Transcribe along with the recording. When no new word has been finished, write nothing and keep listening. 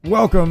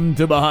Welcome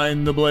to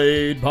Behind the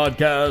Blade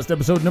podcast,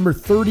 episode number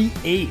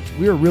 38.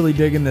 We are really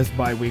digging this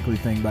bi-weekly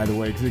thing, by the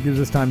way, because it gives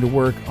us time to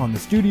work on the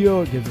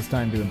studio, it gives us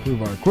time to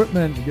improve our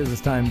equipment, it gives us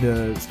time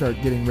to start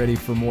getting ready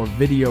for more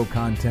video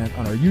content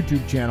on our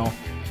YouTube channel.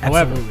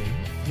 However,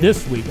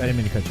 this week, I didn't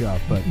mean to cut you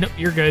off, but... No,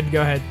 you're good.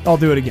 Go ahead. I'll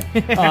do it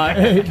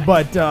again.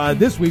 But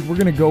this week, we're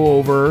going to go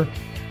over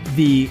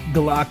the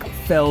Glock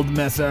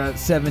Feldmesser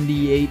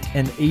 78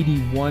 and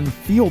 81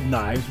 field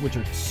knives, which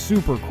are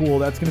super cool.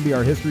 That's going to be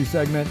our history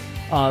segment.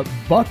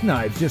 Buck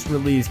Knives just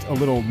released a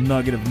little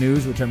nugget of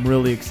news, which I'm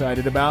really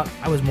excited about.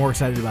 I was more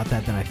excited about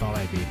that than I thought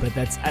I'd be, but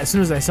that's as soon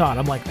as I saw it,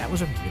 I'm like, that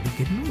was a really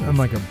good move. I'm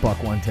like a Buck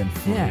 110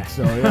 freak, Yeah.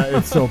 so yeah,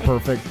 it's so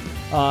perfect.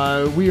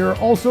 We are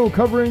also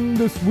covering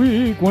this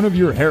week one of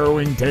your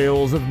harrowing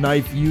tales of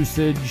knife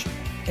usage.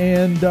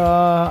 And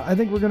I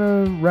think we're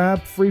going to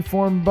wrap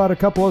Freeform about a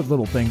couple of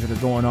little things that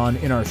are going on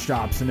in our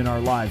shops and in our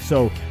lives.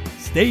 So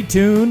stay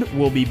tuned.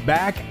 We'll be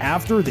back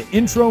after the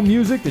intro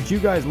music that you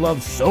guys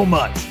love so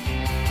much.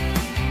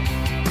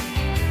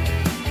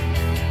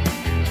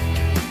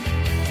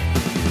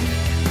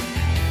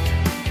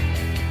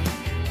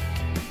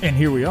 And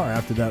here we are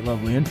after that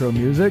lovely intro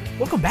music.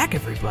 Welcome back,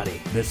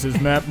 everybody. This is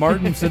Matt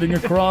Martin sitting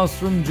across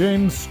from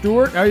James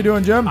Stewart. How you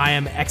doing, Jim? I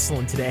am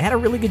excellent today. I had a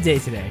really good day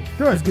today.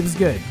 Good. It was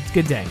good. It's a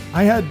good day.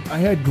 I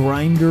had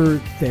grinder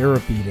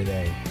therapy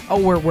today.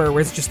 Oh, where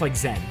it's just like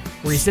Zen,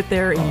 where you sit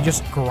there and you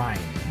just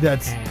grind.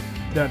 That's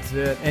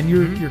it. And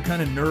you're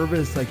kind of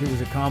nervous, like it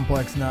was a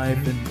complex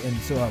knife, and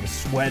so I was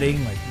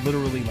sweating, like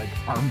literally like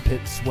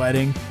armpit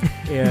sweating.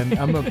 And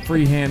I'm a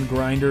freehand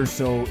grinder,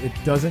 so it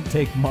doesn't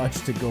take much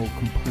to go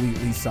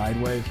completely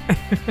sideways.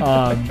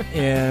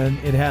 And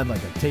it had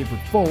like a tapered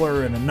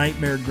fuller and a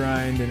nightmare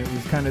grind, and it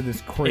was kind of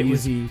this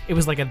crazy. It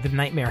was like the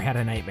nightmare had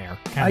a nightmare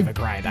kind of a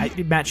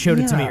grind. Matt showed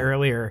it to me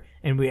earlier,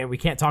 and we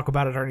can't talk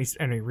about it or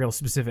any real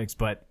specifics,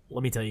 but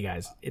let me tell you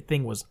guys, it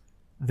thing was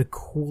the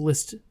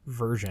coolest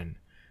version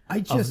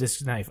of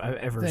this knife I've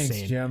ever seen.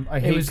 Thanks, Jim. I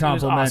hate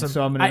compliments, awesome.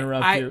 so I'm going to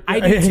interrupt you. I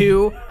do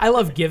too. I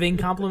love giving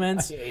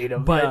compliments, I hate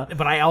them,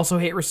 but I also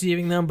hate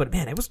receiving them. But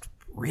man, it was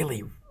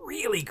really,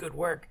 really good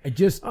work.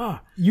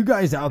 You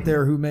guys out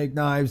there who make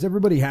knives,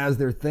 everybody has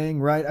their thing,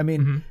 right? I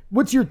mean,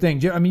 what's your thing,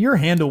 Jim? I mean, your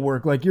handle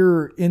work, like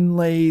your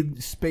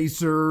inlaid,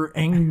 spacer,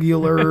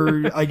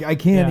 angular, I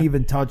can't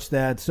even touch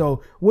that.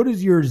 So what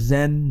is your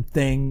Zen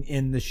thing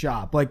in the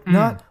shop? Like,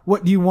 not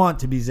what do you want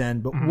to be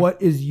Zen, but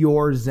what is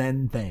your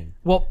Zen thing?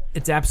 Well,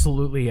 it's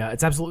absolutely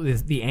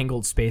the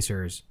angled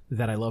spacers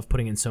that I love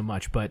putting in so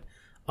much. But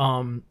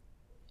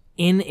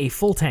in a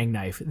full tang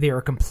knife, they are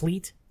a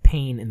complete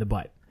pain in the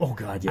butt. Oh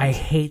God, yes. I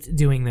hate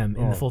doing them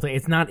in the full tang.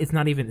 It's not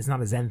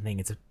a Zen thing.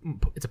 It's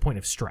a point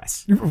of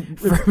stress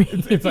for me.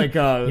 It's like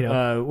what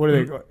are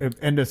they,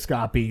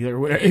 endoscopy or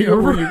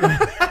whatever.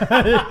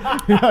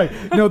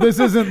 No, this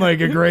isn't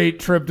like a great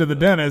trip to the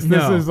dentist.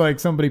 This is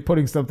like somebody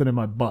putting something in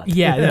my butt.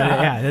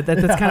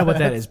 That's kind of what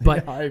that is.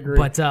 But I agree.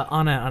 But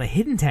on a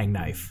hidden tang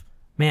knife,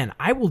 man,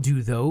 I will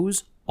do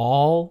those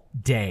all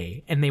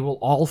day, and they will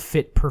all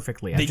fit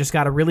perfectly. I've just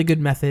got a really good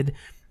method.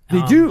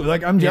 They do.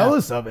 Like, I'm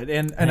jealous of it.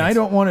 And I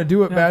don't want to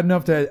do it bad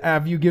enough to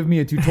have you give me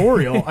a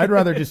tutorial. I'd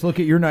rather just look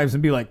at your knives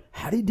and be like,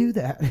 how do you do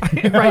that?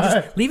 Right.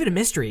 Just leave it a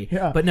mystery.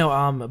 Yeah. But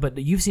no, but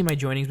you've seen my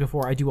joinings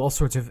before. I do all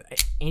sorts of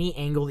any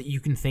angle that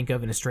you can think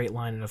of in a straight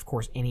line, and of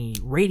course, any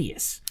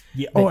radius.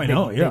 Yeah.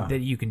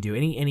 That you can do.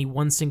 Any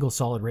one single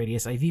solid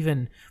radius.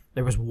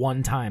 There was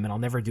one time, and I'll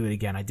never do it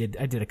again. I did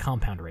a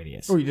compound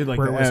radius. Oh, you did like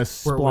the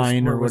S spline or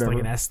whatever. Where it was like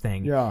an S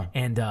thing. Yeah.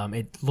 And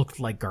it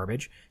looked like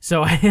garbage.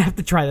 So I have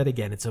to try that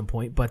again at some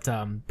point. But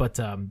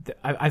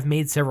I've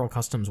made several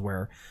customs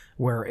where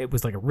it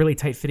was like a really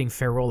tight fitting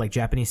ferrule, like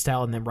Japanese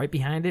style, and then right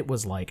behind it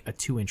was like a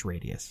 2-inch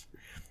radius.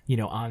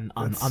 On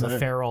the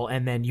ferrule,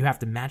 and then you have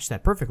to match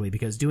that perfectly,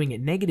 because doing it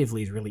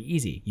negatively is really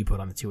easy. You put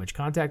on the 2-inch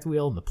contact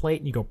wheel and the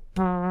plate, and you go,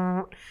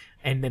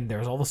 and then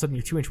there's all of a sudden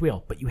your 2-inch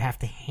wheel, but you have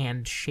to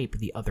hand shape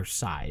the other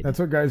side. That's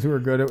what guys who are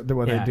good at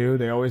what they do.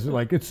 They always are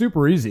like, it's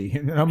super easy.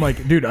 And I'm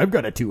like, dude, I've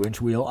got a 2-inch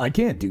wheel. I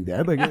can't do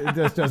that. Like, it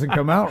just doesn't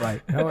come out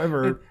right.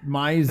 However,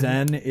 my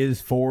Zen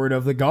is forward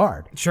of the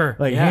guard. Sure.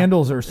 Like,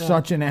 handles are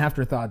such an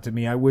afterthought to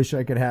me. I wish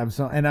I could have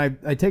some, and I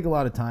take a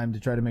lot of time to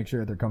try to make sure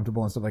that they're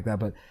comfortable and stuff like that.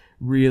 But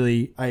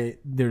really,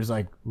 there's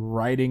like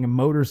riding a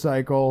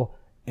motorcycle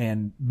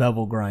and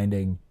bevel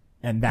grinding,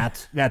 and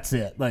that's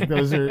it. Like,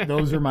 those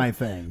are my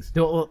things.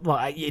 Well,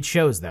 it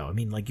shows though. I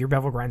mean, like, your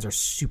bevel grinds are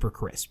super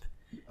crisp,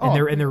 and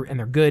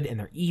they're good, and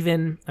they're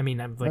even. I mean,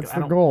 I'm like, that's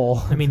the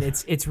goal. I mean,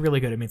 it's really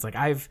good. I mean, it's like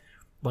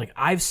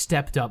I've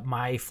stepped up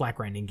my flat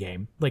grinding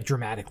game like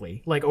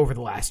dramatically, like over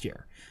the last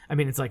year. I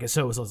mean, it's like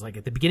so it was like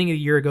at the beginning of the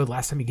year ago, the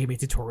last time you gave me a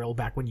tutorial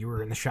back when you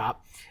were in the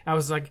shop, I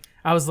was like,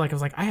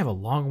 I have a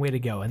long way to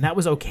go, and that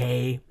was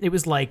okay. It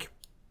was like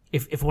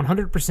if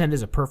 100%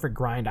 is a perfect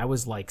grind, I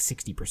was like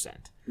 60%.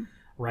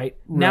 Right?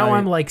 Now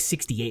I'm like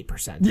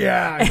 68%.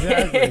 Yeah,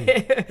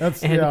 exactly.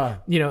 That's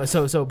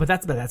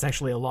but that's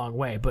actually a long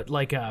way. But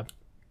like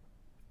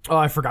Oh,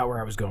 I forgot where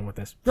I was going with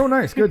this. Oh,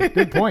 nice.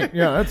 Good point.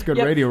 Yeah, that's good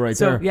radio right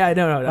there. Yeah,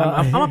 no.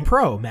 I'm a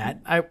pro,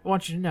 Matt. I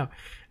want you to know.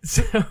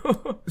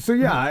 So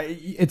yeah,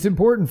 it's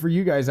important for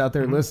you guys out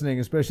there listening,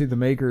 especially the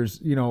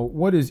makers,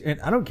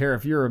 and I don't care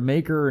if you're a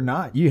maker or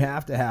not, you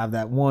have to have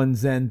that one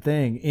Zen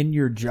thing in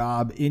your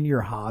job, in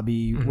your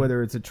hobby,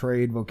 whether it's a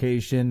trade,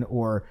 vocation,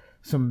 or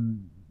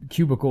some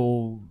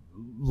cubicle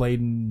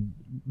laden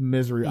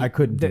misery. I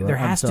couldn't do it. There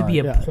has to be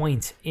a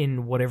point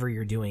in whatever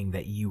you're doing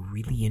that you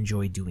really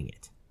enjoy doing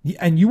it.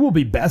 And you will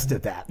be best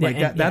at that.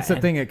 That's the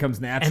thing that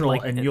comes natural,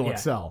 and you'll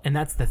excel. And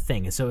that's the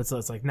thing. So it's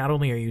like not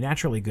only are you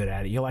naturally good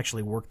at it, you'll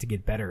actually work to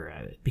get better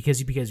at it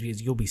because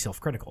you'll be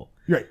self-critical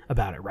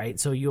about it, right?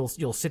 So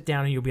you'll sit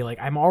down and you'll be like,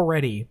 I'm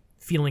already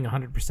feeling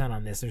 100%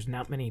 on this. There's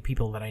not many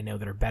people that I know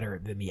that are better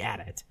than me at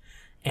it.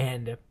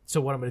 And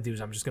so what I'm going to do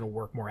is I'm just going to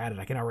work more at it.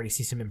 I can already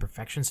see some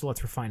imperfections, so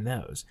let's refine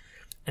those.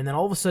 And then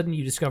all of a sudden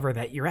you discover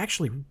that you're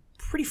actually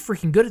pretty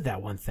freaking good at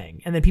that one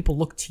thing. And then people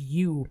look up to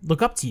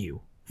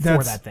you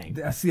for that thing.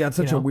 That's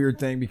such a weird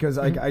thing because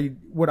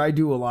what I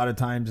do a lot of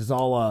times is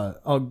I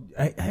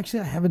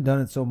haven't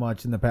done it so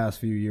much in the past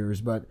few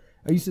years, but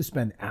I used to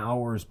spend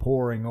hours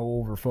poring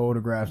over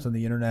photographs on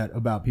the internet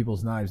about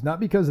people's knives, not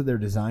because of their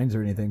designs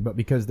or anything, but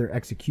because their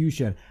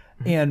execution.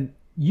 And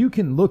you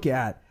can look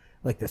at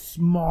like the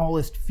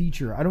smallest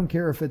feature. I don't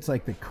care if it's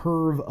like the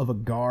curve of a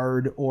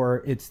guard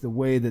or it's the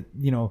way that,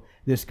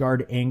 this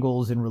guard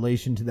angles in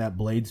relation to that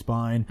blade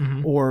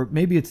spine, or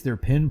maybe it's their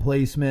pin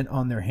placement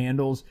on their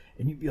handles.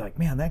 And you'd be like,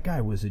 man, that guy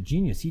was a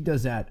genius. He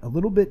does that a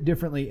little bit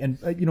differently. And,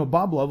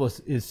 Bob Loveless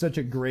is such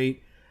a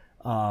great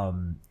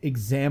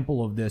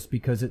example of this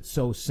because it's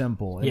so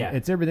simple.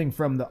 It's everything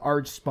from the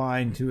arch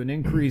spine to an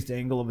increased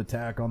angle of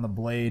attack on the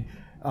blade.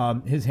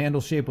 His handle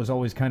shape was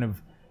always kind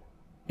of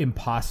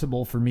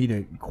impossible for me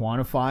to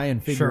quantify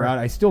and figure out.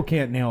 I still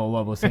can't nail a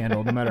Loveless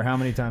handle no matter how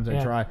many times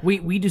I try.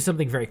 We do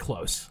something very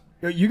close.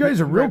 You guys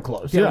are real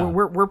close. Yeah,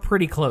 we're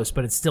pretty close,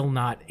 but it's still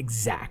not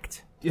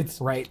exact. It's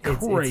right.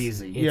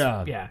 Crazy.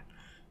 Yeah.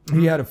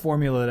 He had a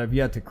formula that I've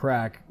yet to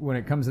crack when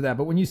it comes to that.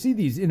 But when you see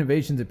these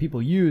innovations that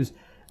people use,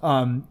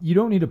 you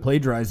don't need to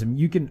plagiarize them.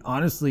 You can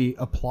honestly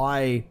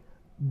apply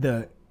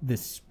the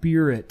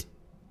spirit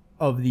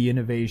of the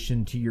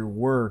innovation to your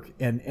work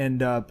and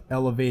end up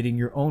elevating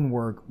your own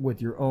work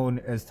with your own,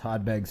 as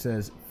Todd Begg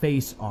says,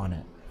 face on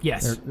it.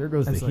 Yes. There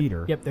goes the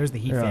heater. Yep, there's the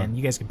heat fan.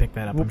 You guys can pick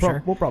that up, I'm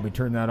sure. We'll probably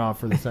turn that off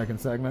for the second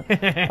segment.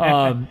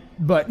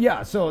 But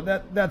yeah, so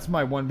that's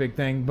my one big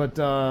thing. But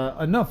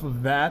enough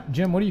of that.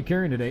 Jim, what are you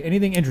carrying today?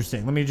 Anything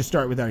interesting? Let me just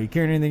start with that. Are you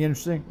carrying anything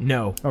interesting?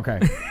 No. Okay.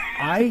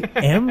 I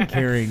am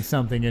carrying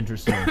something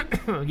interesting.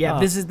 Yeah,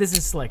 this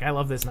is slick. I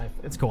love this knife.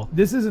 It's cool.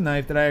 This is a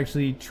knife that I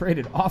actually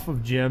traded off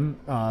of Jim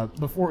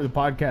before the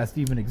podcast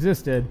even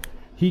existed.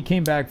 He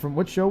came back from,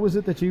 what show was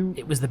it that you...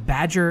 It was the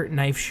Badger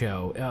Knife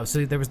Show.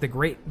 So there was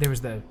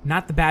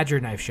not the Badger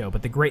Knife Show,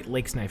 but the Great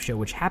Lakes Knife Show,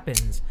 which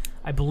happens,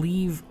 I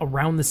believe,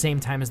 around the same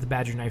time as the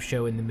Badger Knife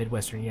Show in the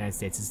Midwestern United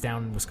States. It's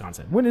down in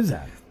Wisconsin. When is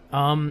that?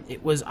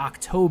 It was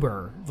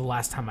October the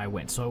last time I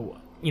went. So,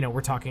 we're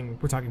talking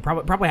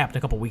probably happened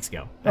a couple weeks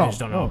ago. I just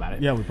don't know about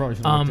it. Yeah, we probably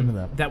should have looked into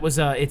that. That was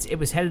it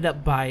was headed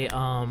up by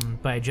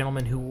a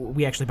gentleman who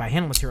we actually buy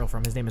handle material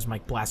from. His name is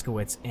Mike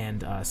Blaskowitz,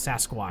 and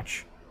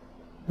Sasquatch.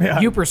 Yeah,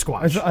 Uper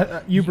Squatch.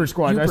 Uper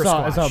Squatch.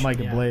 I saw Mike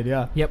and Blade.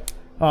 Yeah. Yep.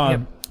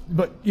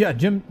 But yeah,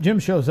 Jim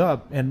shows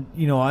up, and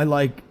I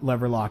like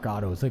lever lock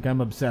autos. Like,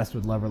 I'm obsessed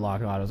with lever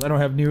lock autos. I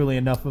don't have nearly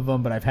enough of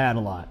them, but I've had a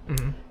lot.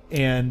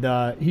 And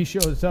he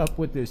shows up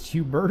with this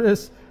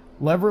Hubertus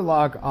lever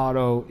lock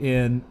auto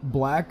in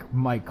black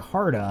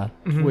micarta,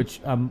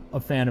 which I'm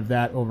a fan of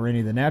that over any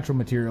of the natural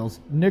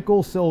materials.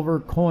 Nickel silver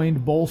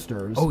coined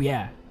bolsters. Oh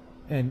yeah.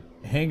 And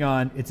hang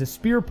on, it's a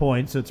spear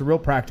point, so it's a real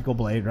practical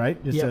blade,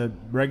 right? Just a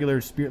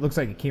regular spear. It looks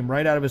like it came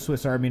right out of a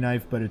Swiss Army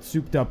knife, but it's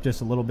souped up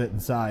just a little bit in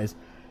size.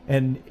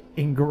 And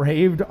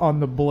engraved on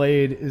the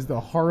blade is the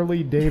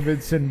Harley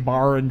Davidson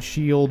bar and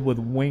shield with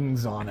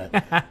wings on it.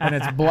 And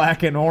it's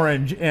black and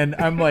orange. And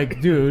I'm like,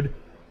 dude,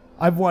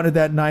 I've wanted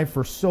that knife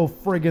for so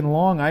friggin'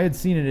 long. I had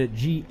seen it at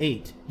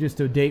G8, just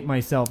to date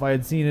myself. I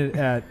had seen it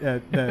at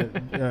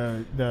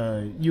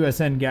the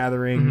USN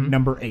Gathering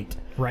number 8.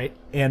 Right.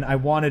 And I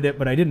wanted it,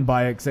 but I didn't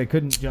buy it because I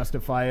couldn't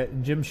justify it.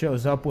 And Jim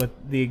shows up with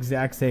the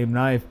exact same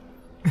knife.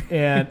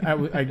 And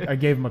I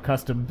gave him a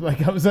custom.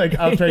 Like, I was like,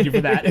 I'll trade you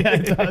for that.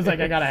 So I was like,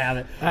 I got to have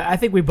it. I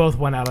think we both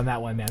went out on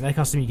that one, man. That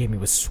custom you gave me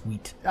was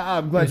sweet.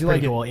 I'm glad you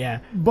like it. Cool, yeah.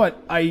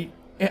 But I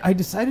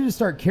decided to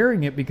start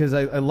carrying it because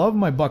I love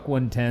my Buck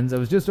 110s. I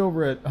was just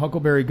over at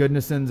Huckleberry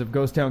Goodnesson's of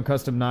Ghost Town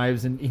Custom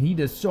Knives, and he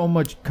does so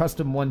much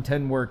custom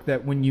 110 work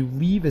that when you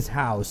leave his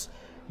house,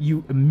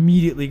 you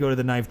immediately go to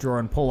the knife drawer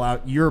and pull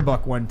out your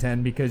Buck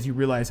 110 because you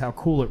realize how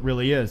cool it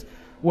really is.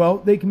 Well,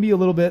 they can be a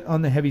little bit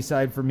on the heavy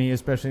side for me,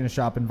 especially in a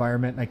shop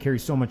environment, and I carry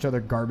so much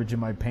other garbage in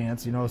my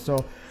pants,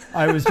 so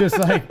I was just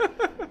like...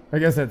 I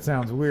guess that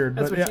sounds weird.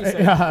 That's but what she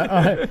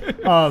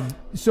said.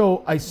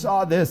 So I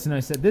saw this and I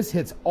said, this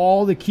hits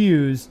all the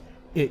cues.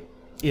 It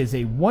is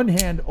a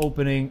one-hand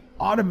opening,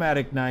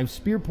 automatic knife,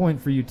 spear point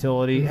for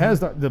utility. It has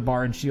the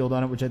bar and shield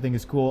on it, which I think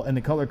is cool, and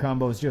the color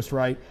combo is just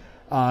right.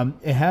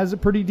 It has a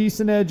pretty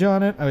decent edge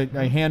on it.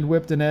 I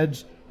hand-whipped an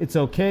edge. It's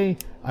okay.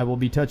 I will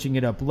be touching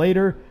it up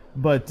later.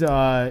 But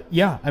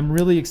yeah, I'm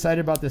really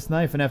excited about this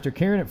knife, and after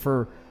carrying it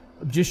for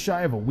just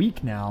shy of a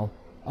week now,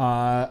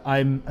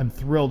 I'm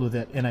thrilled with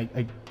it, and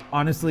I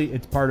honestly,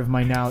 it's part of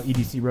my now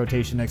EDC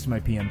rotation next to my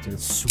PM2.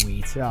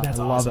 Sweet. Yeah, That's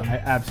I awesome. love it. I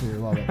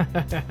absolutely love it.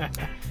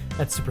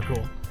 That's super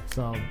cool.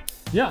 So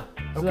yeah,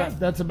 so Okay.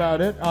 that's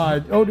about it.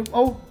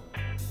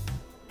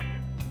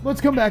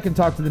 Let's come back and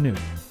talk to the news.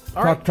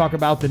 All right. Talk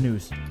about the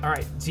news. All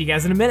right. See you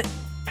guys in a minute.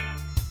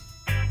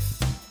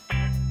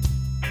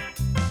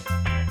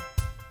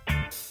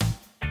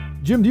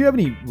 Jim, do you have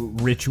any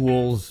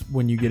rituals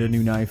when you get a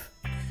new knife?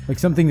 Like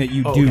something that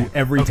you do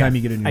every time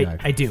you get a new knife?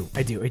 I do.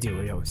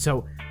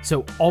 So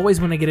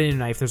always when I get a new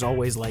knife, there's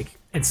always like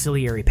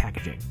ancillary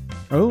packaging.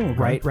 Oh,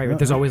 okay. Right.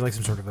 There's always like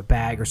some sort of a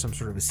bag or some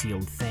sort of a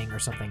sealed thing or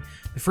something.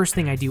 The first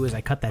thing I do is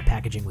I cut that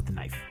packaging with the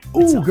knife.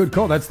 Ooh, itself. good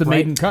call. That's the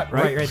maiden cut,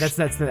 right? Right.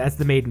 That's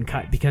the maiden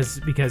cut because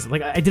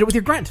like I did it with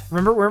your grunt.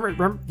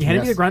 Remember you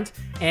handed me the grunt,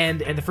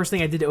 and the first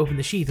thing I did to open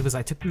the sheath was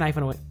I took the knife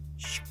and I went.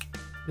 Shh.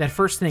 That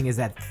first thing is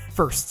that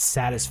first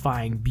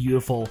satisfying,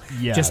 beautiful,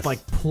 just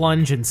like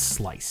plunge and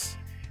slice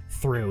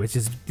through. It's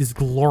just this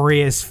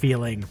glorious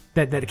feeling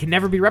that it can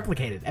never be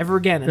replicated ever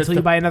again until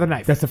you buy another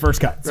knife. That's the first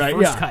cut, It's right?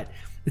 the first cut.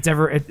 It's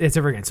ever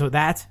again. So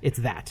it's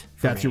that.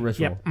 That's your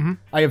ritual. Yep. Mm-hmm.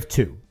 I have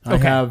two.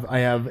 Okay. I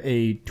have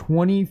a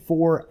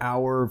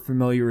 24-hour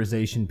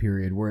familiarization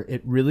period where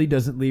it really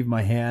doesn't leave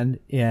my hand,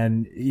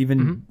 and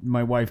even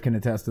my wife can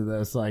attest to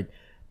this. Like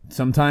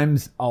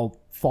sometimes I'll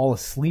fall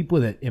asleep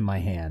with it in my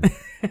hand,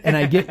 and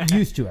I get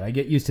used to it. I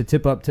get used to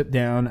tip up, tip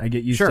down. I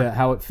get used to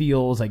how it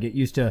feels. I get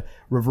used to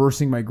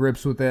reversing my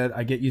grips with it.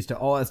 I get used to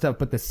all that stuff.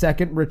 But the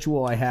second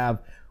ritual I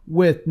have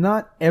with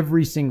not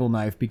every single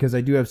knife, because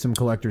I do have some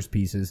collector's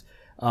pieces,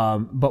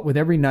 but with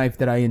every knife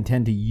that I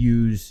intend to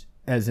use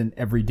as an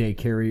everyday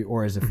carry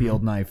or as a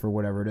field knife or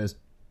whatever it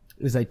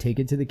is I take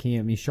it to the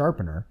KME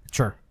sharpener.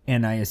 Sure.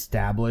 And I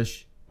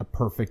establish a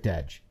perfect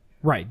edge.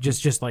 Right.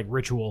 Just like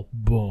ritual.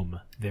 Boom.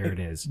 There it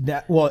is.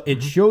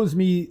 It shows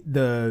me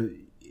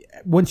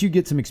once you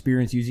get some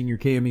experience using your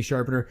KME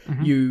sharpener,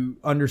 you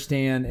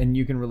understand, and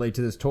you can relate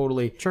to this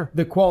totally. Sure.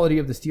 The quality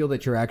of the steel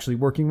that you're actually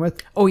working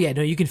with. Oh yeah,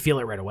 no, you can feel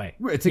it right away.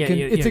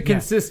 It's a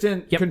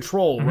consistent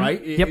control,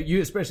 right? Yep.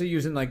 You especially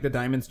using like the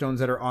diamond stones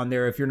that are on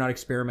there. If you're not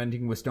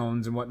experimenting with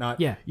stones and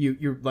whatnot,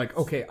 you're like,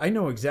 okay, I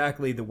know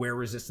exactly the wear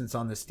resistance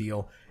on the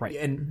steel, right?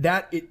 And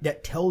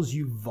that tells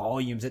you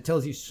volumes. It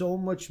tells you so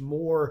much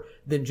more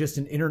than just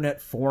an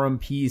internet forum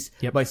piece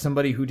by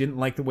somebody who didn't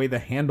like the way the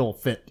handle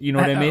fit. You know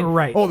what I mean?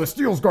 Right. Oh, the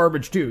steel's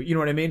garbage too. You know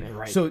what I mean?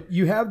 Right. So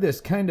you have this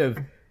kind of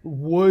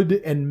wood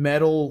and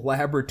metal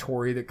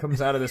laboratory that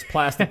comes out of this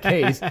plastic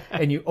case,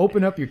 and you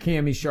open up your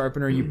KME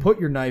sharpener, you put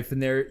your knife in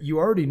there, you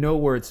already know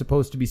where it's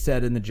supposed to be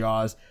set in the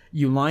jaws,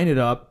 you line it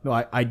up.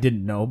 Well, I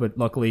didn't know, but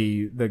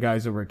luckily the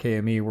guys over at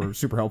KME were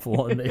super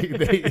helpful, and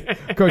they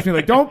coached me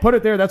like, don't put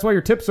it there, that's why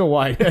your tip's so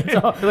wide.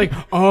 So, they're like,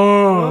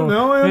 oh,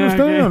 no, I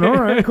understand. Okay.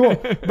 All right,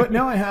 cool. But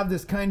now I have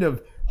this kind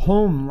of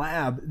home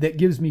lab that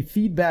gives me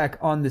feedback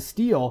on the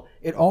steel.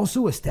 It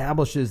also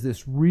establishes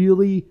this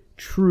really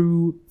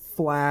true,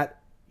 flat,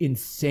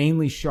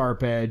 insanely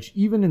sharp edge,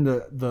 even in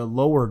the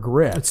lower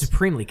grips. It's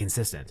supremely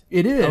consistent.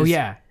 It is. Oh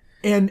yeah.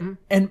 And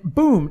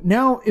boom,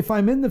 now if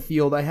I'm in the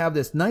field, I have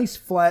this nice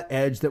flat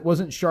edge that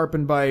wasn't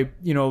sharpened by,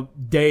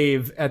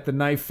 Dave at the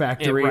knife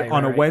factory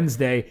on a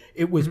Wednesday.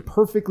 It was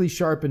perfectly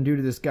sharpened due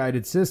to this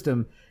guided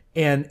system.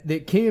 And the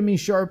KME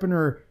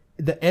sharpener,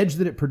 the edge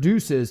that it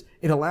produces,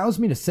 it allows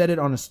me to set it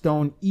on a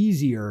stone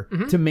easier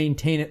to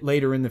maintain it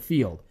later in the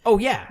field. Oh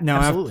yeah, now,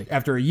 absolutely.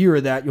 After a year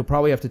of that, you'll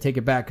probably have to take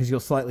it back because you'll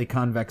slightly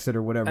convex it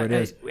or whatever it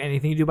is.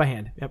 Anything you do by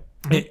hand. Yep.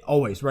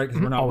 Always, right?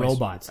 Because we're not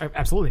robots.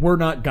 Absolutely. We're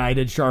not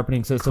guided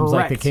sharpening systems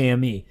like the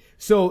KME.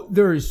 So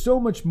there is so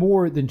much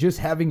more than just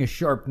having a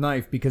sharp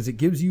knife, because it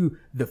gives you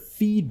the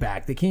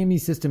feedback. The KME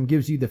system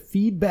gives you the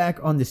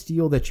feedback on the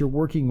steel that you're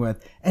working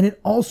with. And it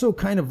also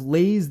kind of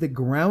lays the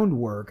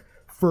groundwork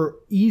for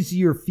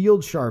easier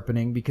field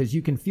sharpening, because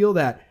you can feel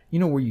that,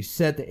 where you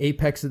set the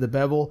apex of the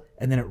bevel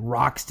and then it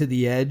rocks to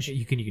the edge.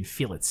 You can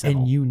feel it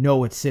settle.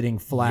 And it's sitting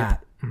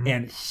flat.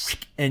 Yep.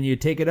 And you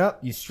take it up,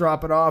 you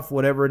strop it off,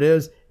 whatever it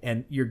is,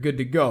 and you're good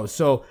to go.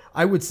 So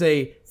I would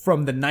say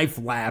from the knife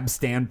lab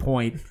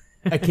standpoint,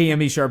 a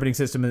KME sharpening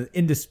system is an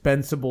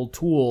indispensable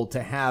tool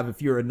to have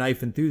if you're a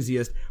knife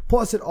enthusiast.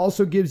 Plus, it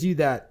also gives you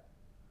that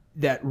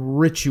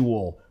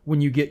ritual when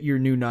you get your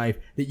new knife,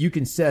 that you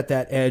can set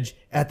that edge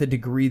at the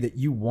degree that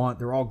you want.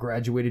 They're all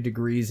graduated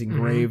degrees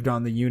engraved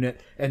on the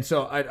unit. And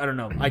so I don't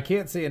know. I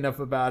can't say enough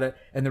about it.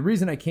 And the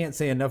reason I can't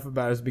say enough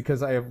about it is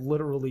because I have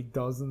literally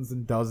dozens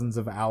and dozens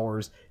of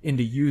hours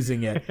into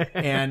using it.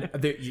 And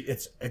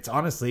it's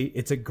honestly,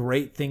 it's a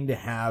great thing to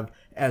have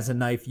as a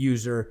knife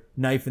user,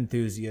 knife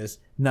enthusiast,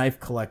 knife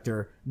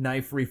collector,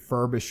 knife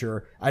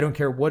refurbisher. I don't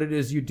care what it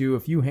is you do.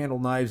 If you handle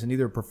knives in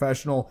either a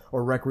professional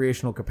or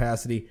recreational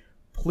capacity,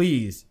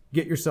 please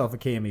get yourself a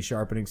KME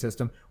sharpening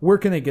system. Where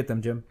can they get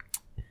them, Jim?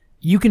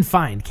 You can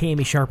find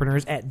KME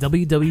sharpeners at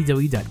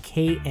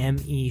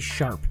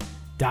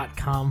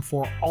www.kmesharp.com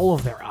for all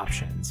of their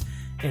options.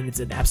 and it's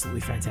an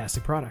absolutely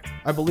fantastic product.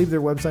 I believe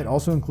their website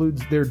also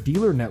includes their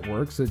dealer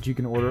network so that you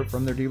can order it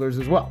from their dealers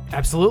as well.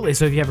 Absolutely.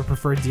 So if you have a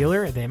preferred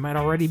dealer, they might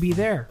already be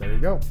there. There you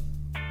go.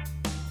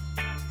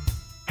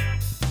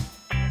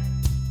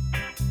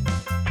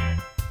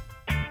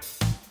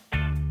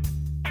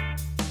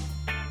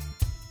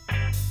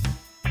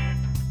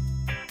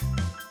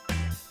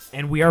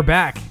 And we are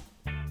back.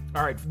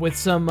 All right, with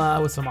some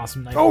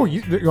awesome knife. Oh,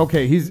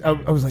 okay.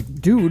 I was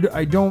like, dude,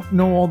 I don't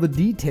know all the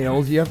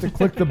details. You have to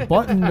click the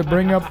button to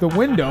bring up the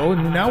window,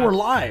 and now we're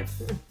live.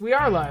 We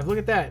are live. Look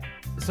at that.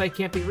 The site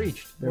can't be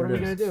reached. What are we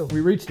gonna do?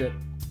 We reached it.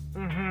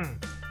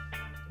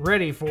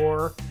 Ready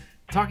for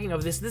talking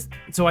of this.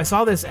 So I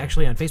saw this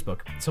actually on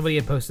Facebook. Somebody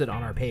had posted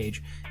on our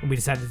page, and we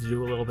decided to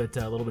do a little bit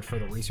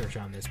further research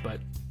on this,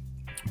 but.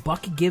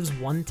 Buck gives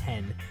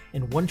 110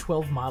 and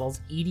 112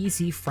 models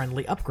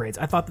EDC-friendly upgrades.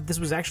 I thought that this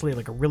was actually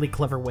like a really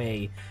clever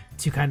way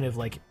to kind of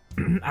like,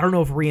 I don't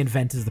know if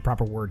reinvent is the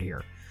proper word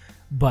here,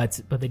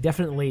 but they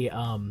definitely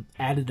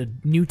added a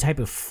new type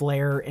of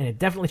flare, and it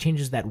definitely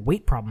changes that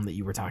weight problem that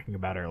you were talking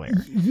about earlier.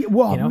 Yeah,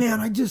 well, man,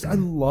 I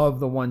love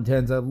the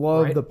 110s. I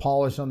love the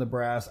polish on the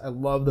brass. I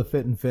love the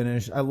fit and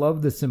finish. I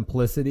love the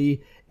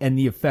simplicity and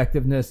the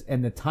effectiveness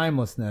and the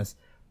timelessness.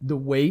 The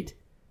weight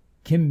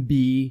can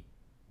be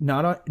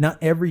not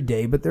every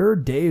day, but there are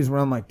days where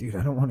I'm like, dude,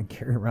 I don't want to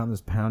carry around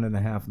this 1.5 pound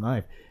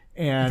knife.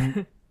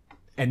 And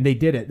and they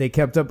did it. They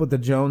kept up with the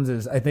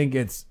Joneses. I think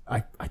it's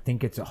a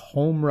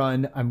home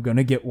run. I'm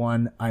gonna get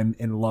one. I'm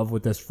in love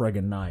with this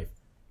friggin' knife.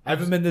 I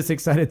haven't been this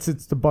excited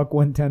since the Buck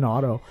 110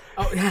 Auto.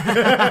 Oh.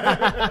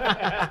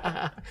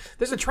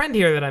 There's a trend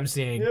here that I'm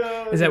seeing.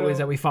 Is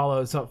that we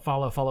follow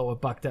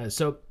what Buck does.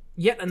 So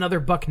yet another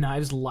Buck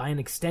Knives line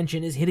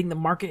extension is hitting the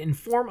market in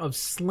form of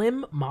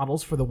slim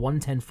models for the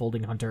 110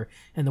 Folding Hunter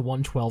and the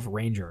 112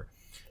 Ranger.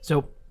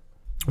 So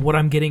what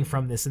I'm getting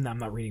from this, and I'm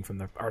not reading from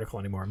the article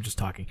anymore, I'm just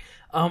talking.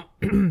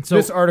 So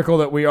this article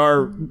that we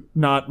are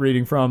not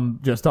reading from,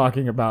 just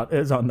talking about,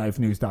 is on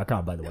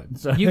knifenews.com, by the way.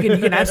 So. You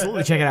can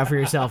absolutely check it out for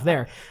yourself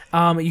there.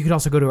 You could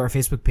also go to our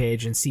Facebook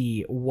page and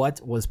see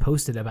what was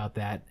posted about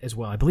that as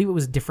well. I believe it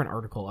was a different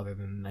article other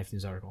than the Knife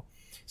News article.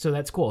 So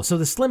that's cool. So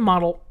the slim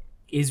model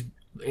is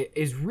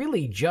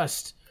really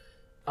just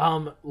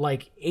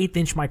like 1/8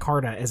 inch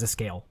micarta as a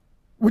scale.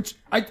 It's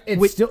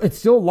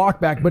still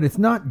lockback, but it's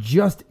not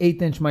just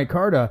 1/8 inch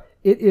micarta.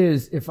 It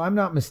is, if I'm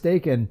not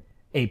mistaken,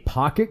 a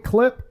pocket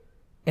clip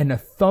and a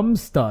thumb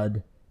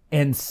stud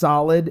and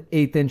solid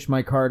 1/8 inch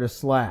micarta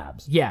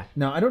slabs. Yeah.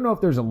 Now I don't know if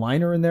there's a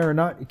liner in there or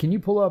not. Can you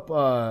pull up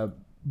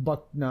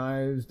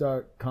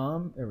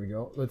buckknives.com? There we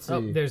go. Let's see.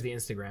 Oh, there's the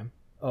Instagram.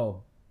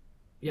 Oh.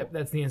 Yep,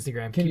 that's the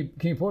Instagram. Can you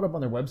pull it up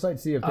on their website,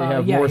 see if they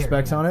have more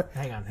specs on it?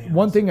 Hang on.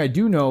 One thing I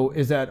do know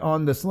is that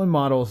on the slim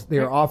models, they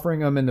are offering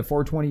them in the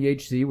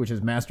 420HC, which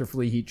is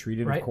masterfully heat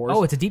treated, of course.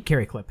 Oh, it's a deep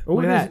carry clip.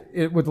 Look at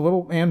that. With a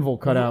little anvil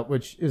cutout,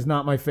 which is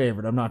not my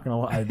favorite. I'm not going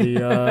to lie.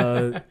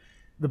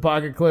 The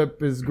pocket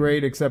clip is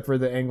great, except for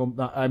the angle.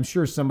 I'm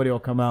sure somebody will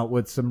come out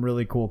with some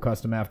really cool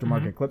custom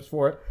aftermarket clips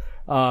for it.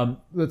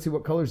 Let's see,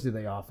 what colors do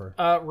they offer?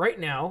 Right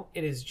now,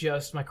 it is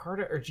just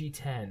micarta or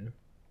G10,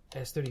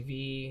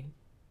 S30V.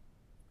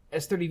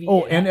 S30V.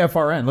 Oh, and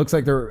FRN. Looks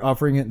like they're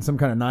offering it in some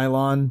kind of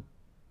nylon.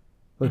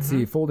 Let's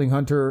see. Folding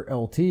Hunter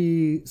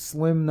LT,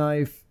 Slim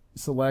Knife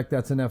Select.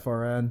 That's an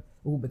FRN.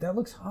 Oh, but that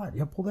looks hot.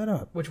 Yeah, pull that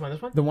up. Which one?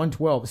 This one? The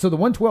 112. So the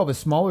 112 is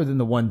smaller than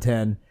the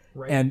 110.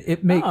 Right. And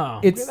it look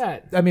at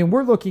that. I mean,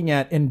 we're looking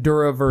at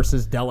Endura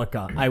versus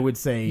Delica, I would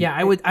say. Yeah,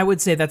 I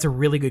would say that's a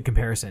really good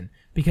comparison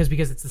because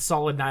it's the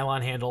solid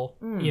nylon handle,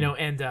 and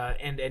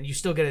you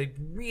still get a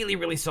really,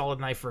 really solid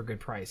knife for a good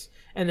price.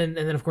 And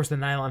then of course the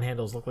nylon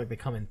handles look like they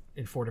come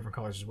in 4 different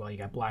colors as well. You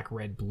got black,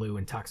 red, blue,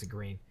 and toxic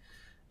green.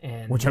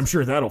 And which I'm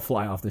sure that'll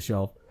fly off the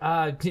shelf.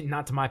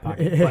 Not to my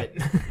pocket, but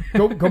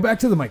go back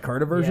to the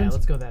micarta versions. Yeah,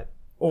 let's go that.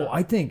 Oh,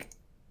 I think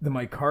the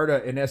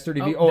micarta and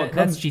S30V.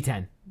 That's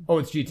G10. Oh,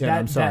 it's G10.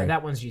 I'm sorry.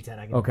 That one's G10.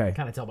 I can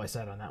kind of tell by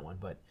sight on that one,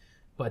 but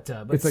it's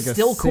like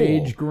still a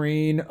sage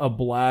green, a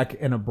black,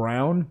 and a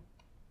brown.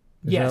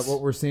 Is that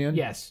what we're seeing?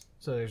 Yes.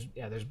 So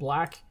there's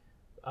black.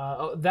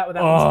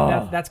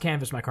 That's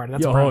canvas micarta.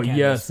 That's a brown canvas.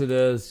 Yes, it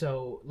is.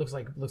 So looks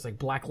like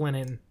black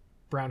linen,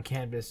 brown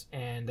canvas,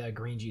 and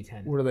green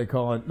G10. What do they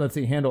call it? Let's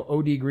see. Handle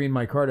OD green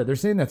micarta. They're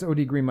saying that's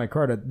OD green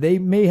micarta. They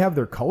may have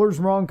their colors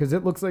wrong because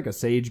it looks like a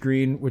sage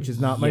green, which is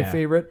not my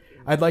favorite.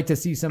 I'd like to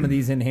see some of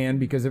these in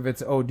hand because if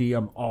it's OD,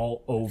 I'm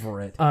all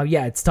over it.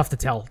 It's tough to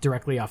tell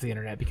directly off the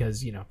internet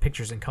because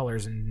pictures and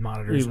colors and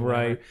monitors, and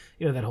whatever,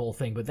 that whole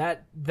thing. But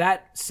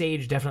that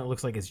sage definitely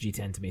looks like it's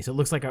G10 to me. So it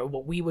looks like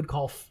what we would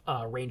call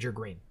Ranger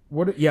green.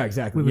 Yeah,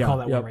 exactly. We would call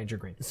that one Ranger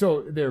green.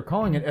 So they're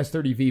calling it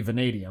S30V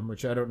vanadium,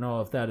 which I don't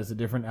know if that is a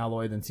different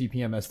alloy than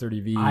CPM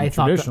S30V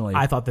traditionally.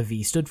 I thought the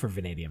V stood for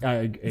vanadium.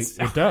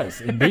 It does,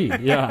 indeed.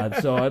 Yeah,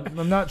 so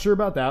I'm not sure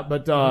about that.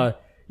 But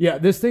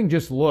this thing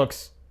just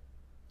looks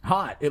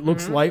hot. It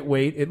looks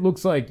lightweight. It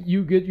looks like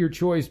you get your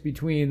choice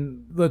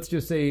between, let's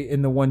just say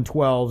in the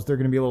 112s, they're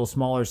going to be a little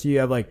smaller. So you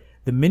have like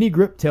the mini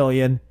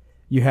Griptilian,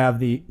 you have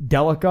the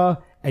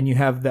Delica, and you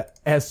have the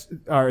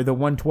the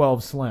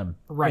 112 Slim.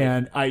 Right.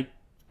 And I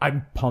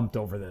I'm pumped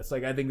over this.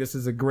 Like, I think this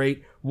is a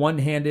great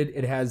one-handed.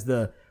 It has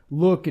the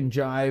look and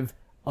jive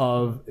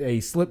of a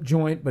slip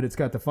joint, but it's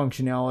got the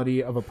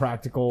functionality of a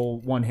practical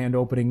one-hand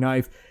opening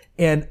knife.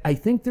 And I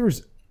think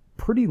there's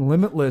pretty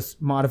limitless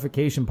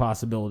modification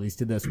possibilities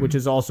to this, which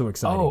is also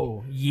exciting.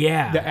 Oh,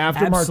 yeah. The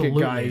aftermarket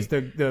absolutely. guys,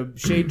 the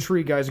Shade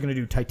Tree guys are going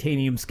to do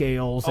titanium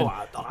scales. And,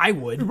 I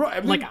would. Right, I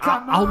mean, like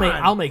come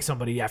I'll make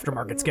somebody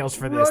aftermarket scales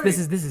for this. Right.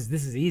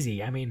 This is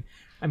easy. I mean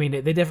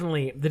they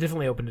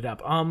definitely opened it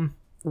up.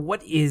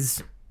 What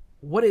is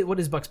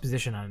Buck's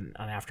position on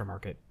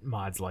aftermarket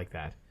mods like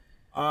that?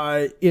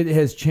 It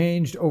has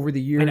changed over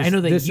the years. And I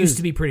know they used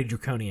to be pretty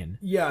draconian.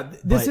 Yeah,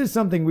 this is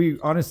something we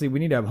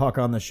need to have Huck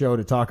on the show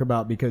to talk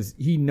about because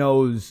he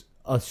knows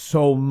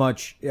so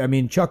much. I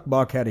mean, Chuck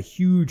Buck had a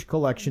huge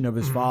collection of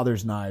his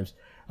father's knives.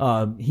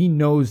 He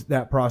knows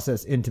that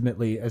process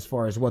intimately as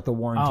far as what the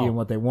warranty and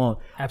what they won't.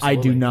 Absolutely.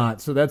 I do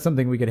not. So that's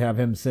something we could have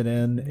him sit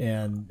in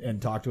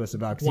and talk to us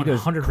about because he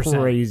does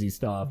 100%. crazy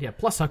stuff. Yeah,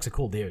 plus Huck's a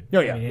cool dude. Oh,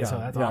 yeah, I mean, yeah. So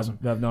that's Yeah, awesome.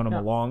 I've known him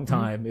a long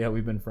time. Yeah,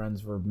 we've been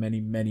friends for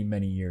many, many,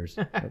 many years.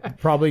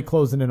 Probably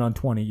closing in on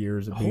 20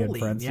 years of being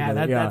friends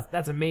together.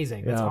 That's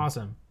amazing. That's Yeah.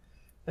 awesome.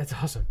 That's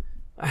awesome.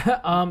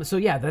 So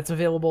yeah, that's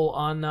available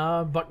on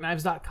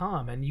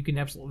buckknives.com, and you can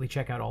absolutely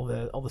check out all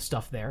the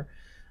stuff there.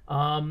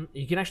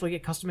 You can actually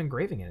get custom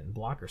engraving in it in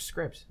block or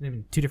script. I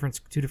mean, two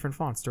different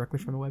fonts directly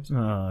from the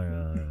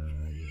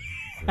website.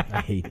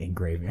 I hate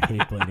engraving. I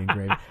hate blade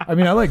engraving. I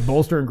mean, I like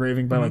bolster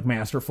engraving by like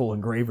masterful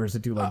engravers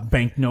that do like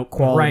banknote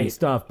quality Right.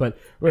 stuff. But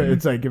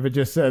it's like if it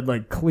just said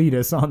like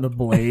Cletus on the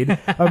blade,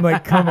 I'm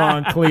like, come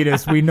on,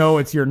 Cletus, we know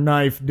it's your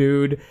knife,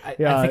 dude. I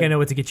think I know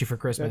what to get you for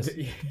Christmas.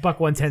 Buck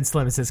 110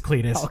 Slim. It says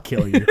Cletus. I'll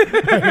kill you.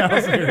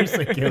 I'll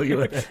seriously kill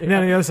you. And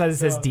then on the other side it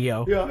says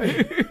Dio.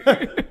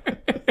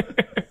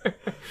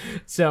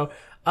 So,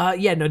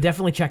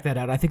 definitely check that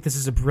out. I think this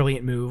is a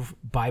brilliant move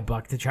by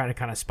Buck to try to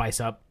kind of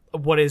spice up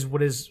what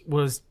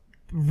was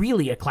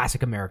really a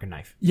classic American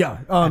knife. Yeah,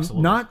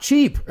 not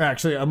cheap,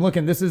 actually. I'm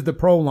looking. This is the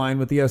Pro line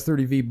with the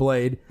S30V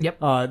blade. Yep.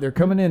 They're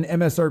coming in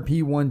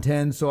MSRP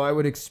 110, so I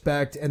would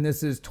expect, and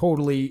this is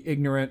totally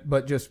ignorant,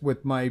 but just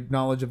with my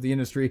knowledge of the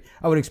industry,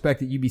 I would expect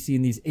that you'd be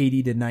seeing these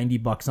 $80 to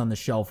 $90 on the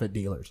shelf at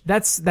dealers.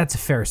 That's a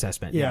fair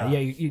assessment. Yeah. Yeah.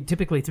 You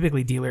typically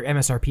dealer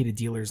MSRP to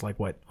dealers like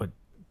what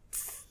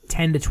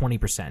 10 to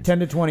 20%. 10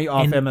 to 20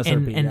 off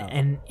MSRP.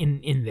 And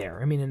in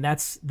there. I mean, and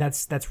that's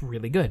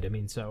really good. I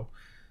mean, so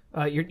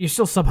you're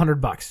still sub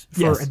 $100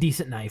 for a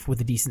decent knife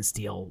with a decent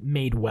steel,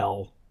 made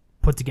well,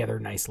 put together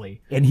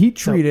nicely. And he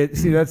treated.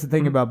 See, that's the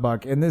thing about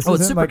Buck. And this isn't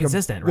it's super like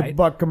consistent, the right?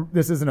 Buck.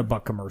 This isn't a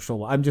Buck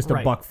commercial. I'm just a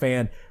Right. Buck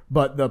fan.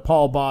 But the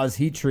Paul Boz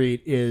heat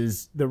treat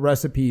is the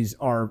recipes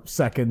are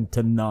second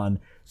to none.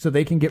 So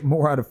they can get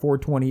more out of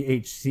 420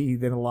 HC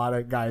than a lot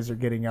of guys are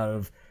getting out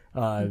of.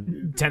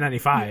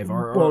 1095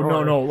 or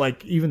No,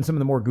 like even some of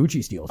the more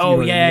Gucci steels. You Oh know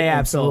what I yeah, mean? yeah,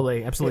 And so-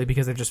 absolutely,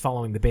 because they're just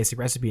following the basic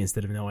recipe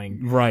instead of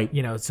knowing, Right.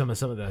 You know, some of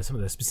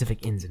the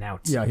specific ins and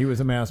outs. Yeah, he was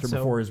a master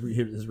before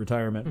his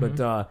retirement.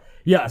 But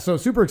so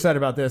super excited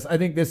about this. I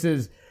think this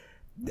is,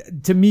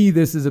 to me,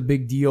 this is a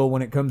big deal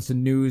when it comes to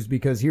news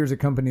because here's a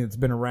company that's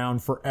been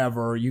around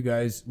forever. You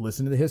guys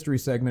listen to the history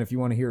segment if you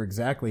want to hear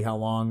exactly how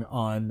long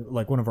on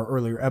like one of our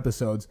earlier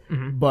episodes.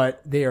 But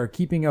they are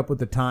keeping up with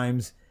the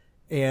times.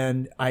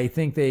 And I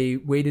think they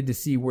waited to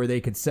see where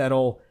they could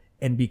settle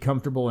and be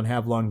comfortable and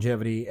have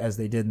longevity as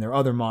they did in their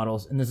other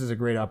models. And this is a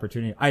great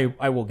opportunity.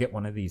 I will get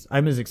one of these.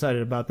 I'm as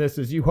excited about this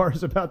as you are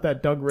about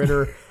that Doug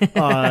Ritter,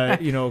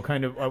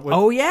 kind of.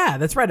 Oh yeah,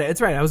 that's right.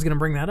 That's right. I was going to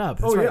bring that up.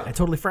 That's right. yeah. I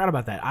totally forgot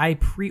about that. I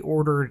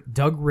pre-ordered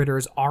Doug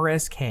Ritter's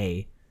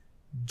RSK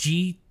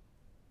G2.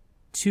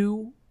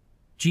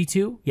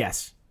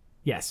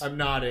 Yes. I'm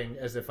nodding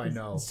as if I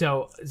know.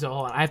 So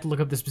hold on. I have to look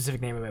up the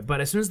specific name of it.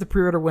 But as soon as the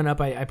pre-order went up,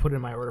 I put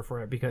in my order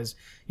for it because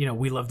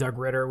we love Doug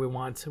Ritter. We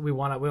want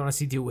to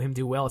see him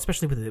do well,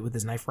 especially with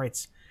his knife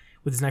rights,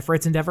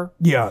 endeavor.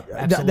 Yeah,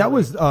 Absolutely. that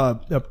was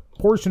a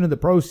portion of the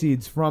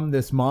proceeds from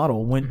this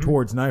model went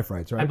towards knife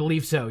rights, right? I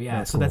believe so.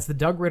 Yeah. So that's the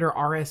Doug Ritter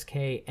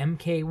RSK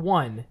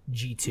MK1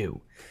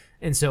 G2.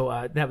 And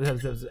so that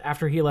was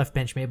after he left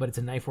Benchmade, but it's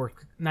a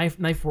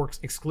KnifeWorks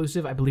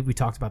exclusive. I believe we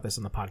talked about this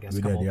on the podcast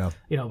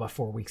about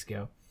 4 weeks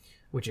ago,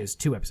 which is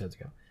 2 episodes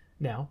ago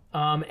now.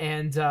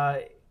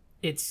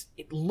 It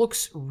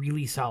looks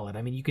really solid.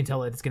 I mean, you can tell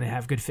that it's going to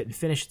have good fit and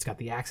finish. It's got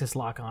the Axis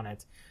lock on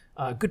it.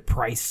 Good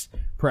price.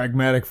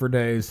 Pragmatic for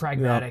days.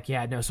 Pragmatic,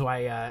 yeah. No, so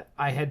I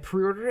had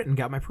pre-ordered it and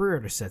got my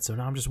pre-order set, so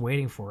now I'm just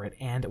waiting for it,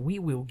 and we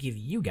will give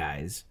you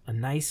guys a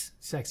nice,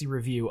 sexy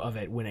review of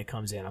it when it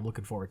comes in. I'm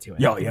looking forward to it.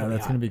 Yeah,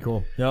 that's going to be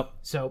cool. Yep.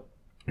 So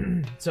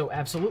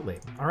absolutely.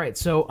 All right,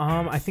 so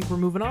I think we're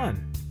moving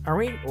on. Are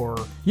we? Or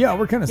yeah,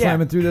 we're kind of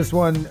slamming through this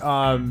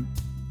one.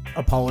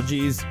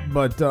 Apologies,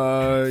 but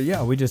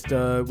we just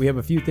we have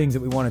a few things that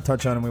we want to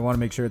touch on, and we want to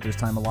make sure that there's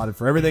time allotted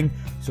for everything.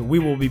 So we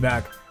will be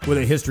back with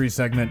a history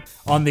segment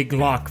on the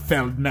Glock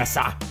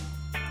Feldmesser.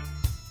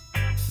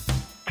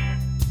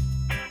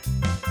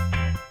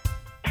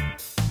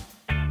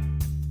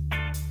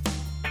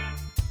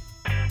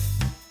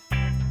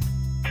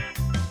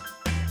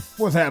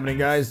 What's happening,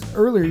 guys?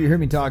 Earlier you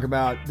heard me talk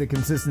about the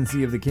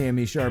consistency of the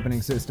KME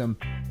sharpening system,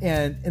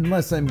 and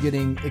unless I'm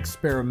getting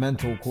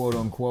experimental, quote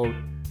unquote,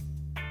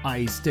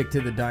 I stick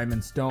to the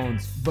diamond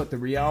stones. But the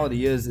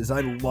reality is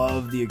I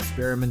love the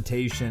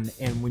experimentation,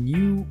 and when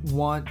you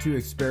want to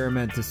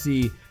experiment to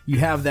see you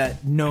have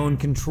that known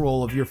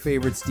control of your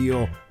favorite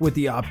steel with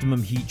the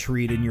optimum heat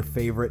treat in your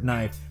favorite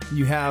knife,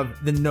 you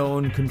have the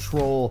known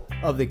control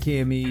of the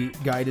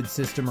KME guided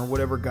system or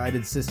whatever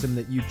guided system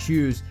that you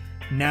choose.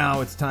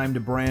 Now it's time to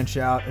branch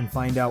out and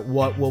find out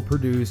what will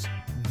produce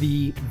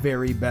the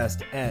very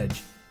best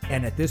edge.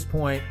 And at this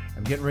point,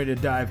 I'm getting ready to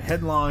dive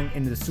headlong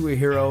into the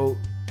Suehiro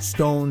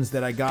stones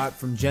that I got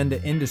from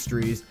Genda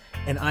Industries,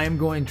 and I am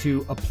going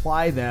to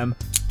apply them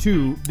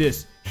to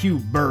this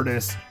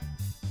Hubertus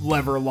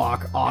lever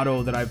lock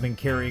auto that I've been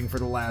carrying for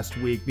the last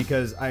week,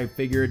 because I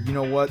figured, you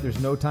know what,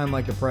 there's no time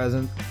like the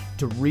present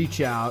to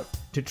reach out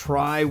to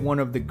try one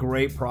of the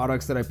great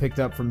products that I picked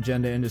up from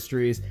Genda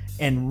Industries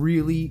and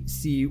really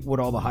see what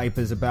all the hype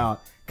is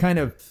about. Kind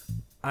of,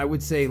 I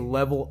would say,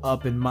 level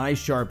up in my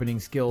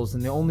sharpening skills,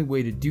 and the only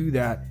way to do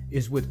that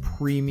is with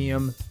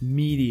premium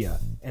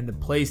media. And the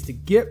place to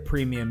get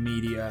premium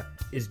media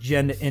is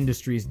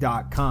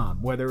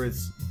GendaIndustries.com. Whether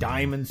it's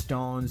diamond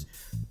stones,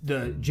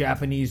 the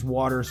Japanese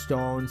water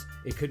stones,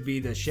 it could be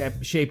the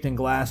shaped in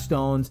glass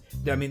stones.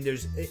 I mean,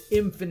 there's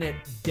infinite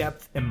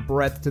depth and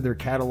breadth to their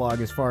catalog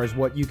as far as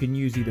what you can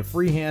use either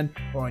freehand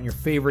or on your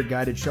favorite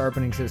guided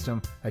sharpening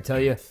system. I tell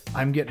you,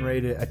 I'm getting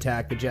ready to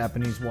attack the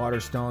Japanese water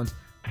stones.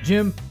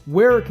 Jim,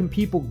 where can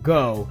people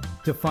go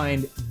to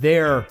find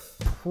their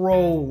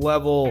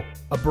pro-level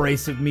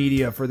abrasive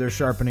media for their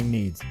sharpening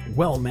needs?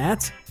 Well,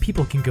 Matt,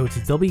 people can go to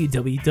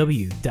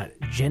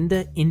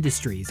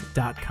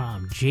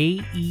www.gendaindustries.com,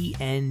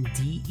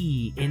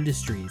 Jende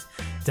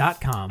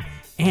industries.com,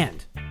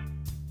 and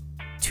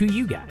to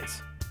you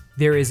guys,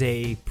 there is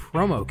a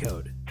promo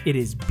code. It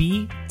is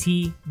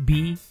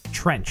BTB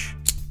Trench,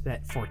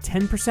 that for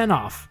 10%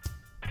 off.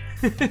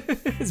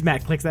 As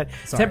Matt clicks that,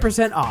 Sorry.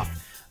 10%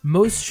 off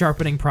most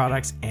sharpening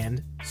products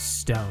and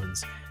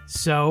stones.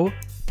 So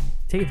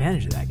take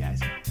advantage of that,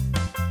 guys.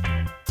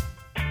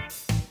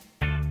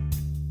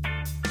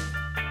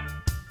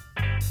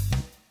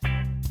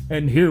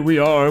 And here we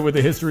are with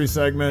the history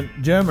segment.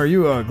 Jim, are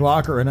you a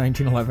Glock or a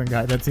 1911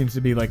 guy? That seems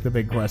to be like the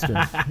big question.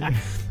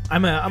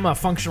 I'm a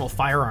functional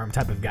firearm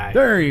type of guy.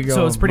 There you go.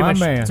 So it's pretty my much.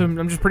 man. So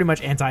I'm just pretty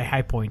much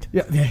anti-high point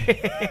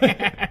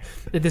Yeah.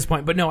 at this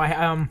point. But no,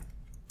 I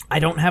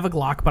don't have a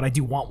Glock, but I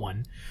do want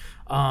one.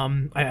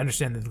 I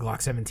understand that the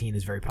Glock 17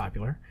 is very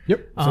popular.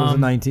 Yep. So it's a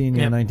 19.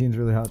 Yeah, yep. 19 is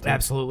really hot. Too.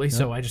 Absolutely. Yep.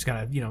 So I just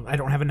gotta, I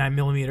don't have a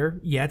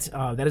 9mm yet.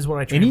 That is what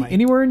I train.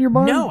 Anywhere in your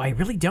barn? No, I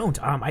really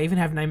don't. I even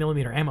have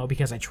 9mm ammo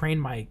because I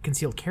trained my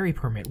concealed carry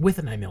permit with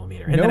a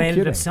 9mm, and No then I ended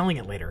kidding. up selling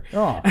it later.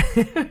 Oh.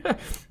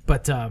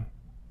 But no,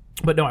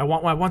 I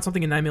want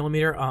something in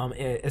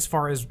 9mm. As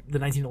far as the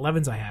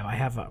 1911s, I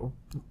have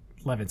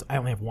 11s. I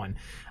only have one.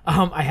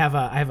 I have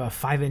a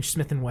 5-inch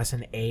Smith &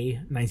 Wesson A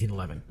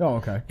 1911. Oh,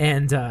 okay.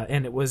 And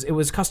it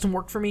was custom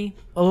worked for me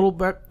a little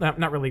bit.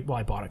 Not really. Well,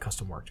 I bought it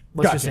custom worked.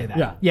 Let's just say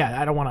that. Yeah.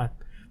 I don't want to,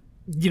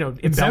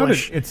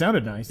 embellish. It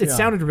sounded nice. It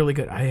sounded really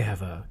good. I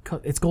have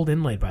it's gold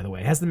inlaid, by the way.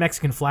 It has the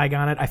Mexican flag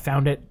on it. I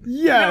found it.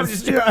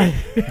 Yes.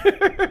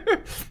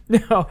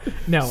 No.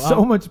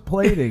 So much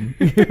plating.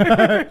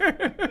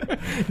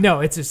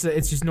 No, it's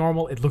just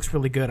normal. It looks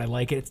really good. I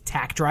like it. It's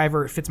tack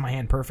driver. It fits my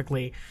hand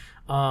perfectly.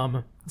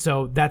 So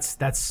that's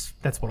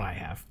what I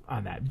have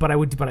on that. But I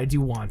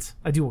do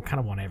kind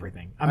of want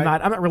everything. I'm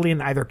not really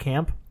in either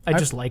camp. I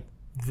just like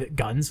the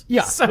guns.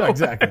 Yeah, So.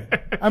 exactly.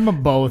 I'm a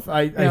both.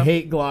 I Yeah.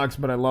 hate Glocks,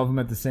 but I love them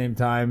at the same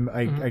time.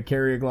 I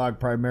carry a Glock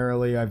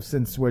primarily. I've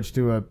since switched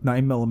to a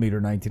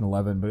 9mm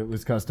 1911, but it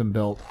was custom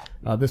built.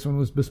 This one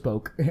was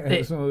bespoke.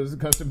 This one was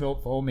custom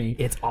built for me.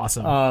 It's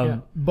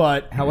awesome.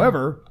 But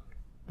however,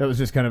 that was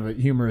just kind of a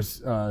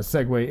humorous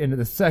segue into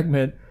the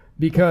segment,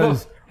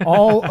 because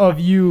all of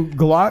you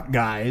Glock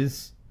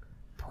guys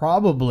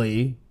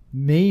probably,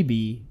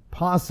 maybe,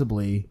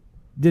 possibly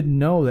didn't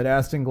know that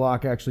Aston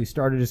Glock actually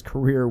started his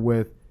career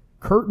with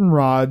curtain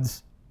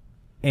rods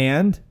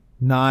and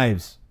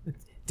knives.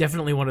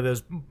 Definitely one of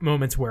those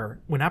moments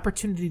where when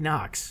opportunity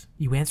knocks,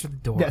 you answer the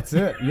door. That's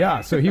it.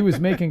 Yeah. So he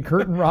was making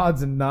curtain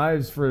rods and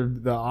knives for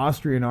the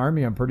Austrian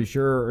army, I'm pretty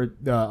sure, or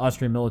the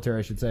Austrian military,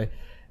 I should say.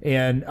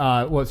 And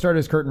it started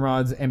as curtain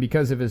rods, and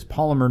because of his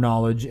polymer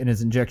knowledge and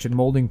his injection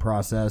molding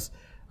process,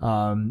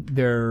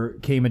 there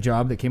came a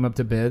job that came up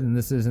to bid, and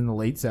this is in the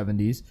late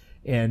 70s,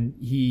 and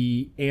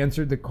he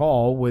answered the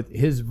call with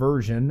his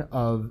version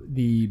of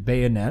the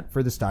bayonet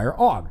for the Steyr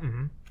AUG.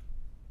 Mm-hmm.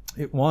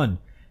 It won,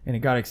 and it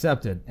got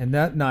accepted, and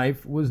that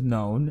knife was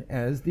known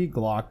as the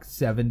Glock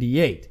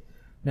 78.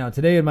 Now,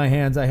 today in my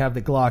hands, I have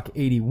the Glock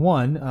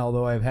 81,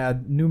 although I've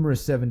had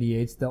numerous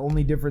 78s. The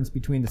only difference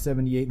between the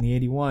 78 and the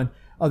 81,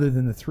 other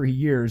than the 3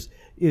 years,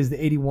 is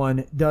the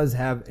 81 does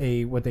have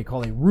what they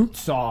call a root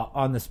saw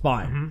on the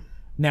spine. Mm-hmm.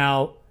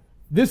 Now,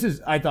 this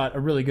is, I thought, a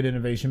really good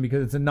innovation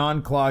because it's a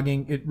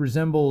non-clogging. It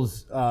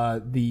resembles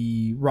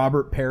the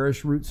Robert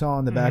Parrish root saw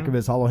on the back of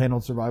his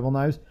hollow-handled survival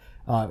knives.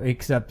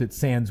 except it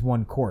sans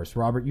one course.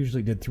 Robert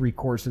usually did 3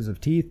 courses of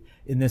teeth.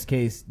 In this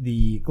case,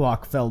 the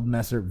Glock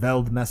Veldmesser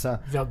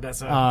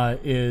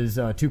is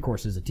 2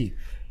 courses of teeth.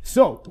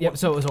 So,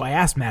 so I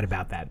asked Matt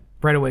about that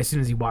right away as soon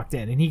as he walked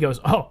in, and he goes,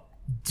 "Oh,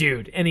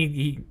 dude!" And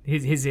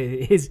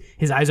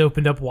his eyes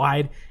opened up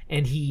wide,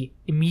 and he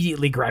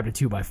immediately grabbed a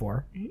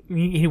 2x4.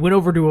 He went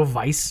over to a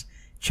vise,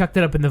 chucked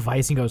it up in the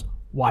vise, and goes,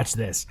 "Watch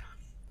this."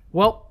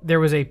 Well, there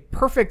was a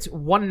perfect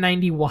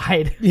 190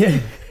 wide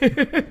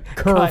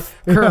curve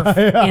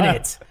in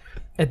it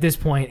at this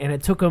point, and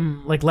it took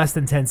him like less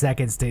than 10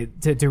 seconds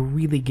to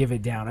really give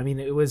it down. I mean,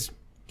 it was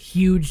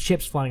huge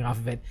chips flying off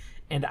of it,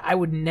 and I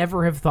would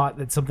never have thought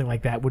that something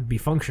like that would be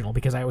functional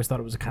because I always thought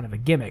it was a kind of a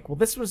gimmick.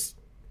 Well, it's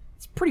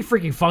pretty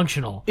freaking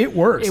functional. It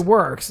works. It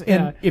works.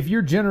 And if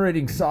you're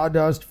generating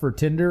sawdust for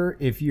tinder,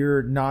 if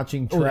you're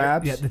notching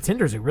traps... the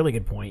tinder's a really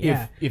good point,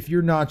 yeah. If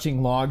you're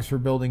notching logs for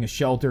building a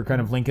shelter, kind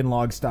of Lincoln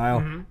log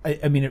style,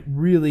 I mean, it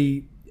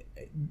really...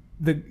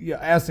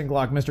 Aston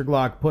Glock, Mr.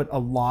 Glock, put a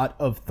lot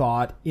of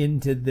thought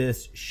into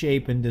this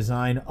shape and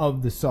design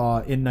of the saw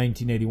in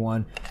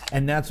 1981,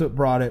 and that's what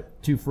brought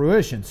it to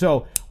fruition.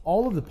 So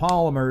all of the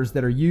polymers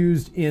that are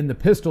used in the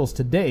pistols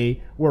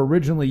today were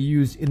originally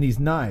used in these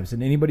knives,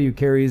 and anybody who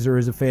carries or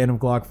is a fan of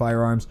Glock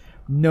firearms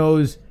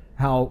knows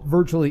how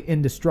virtually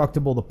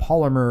indestructible the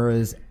polymer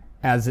is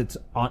as it's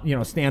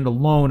on, stand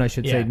alone, I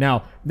should say.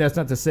 Now, that's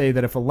not to say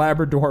that if a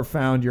Labrador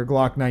found your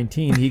Glock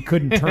 19, he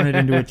couldn't turn it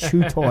into a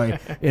chew toy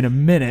in a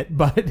minute,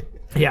 but...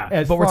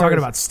 Yeah, but we're talking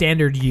about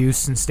standard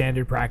use and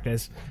standard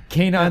practice.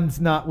 Canines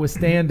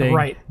notwithstanding,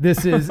 right.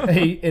 This is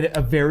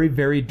a very,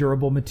 very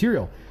durable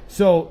material.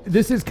 So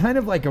this is kind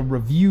of like a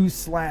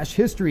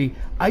review/history.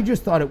 I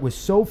just thought it was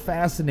so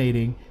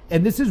fascinating,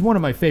 and this is one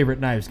of my favorite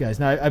knives, guys.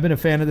 Now, I've been a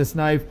fan of this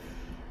knife.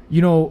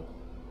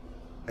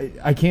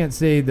 I can't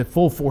say the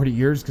full 40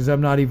 years because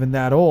I'm not even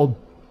that old,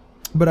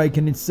 but I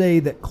can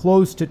say that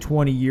close to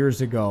 20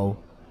 years ago,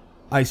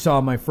 I saw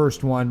my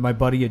first one. My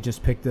buddy had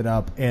just picked it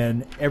up,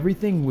 and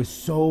everything was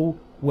so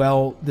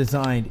well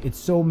designed. It's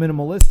so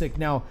minimalistic.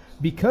 Now,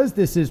 because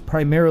this is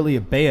primarily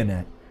a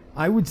bayonet,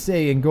 I would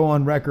say and go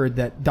on record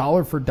that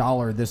dollar for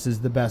dollar, this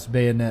is the best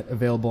bayonet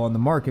available on the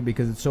market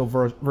because it's so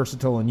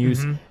versatile in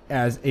use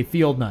as a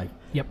field knife.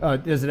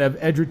 Yep. Does it have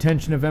edge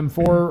retention of M4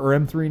 or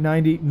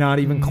M390? Not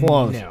even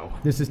close. No.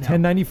 This is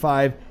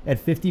 1095 at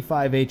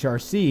 55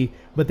 HRC,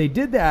 but they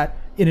did that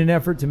in an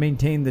effort to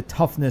maintain the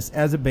toughness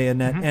as a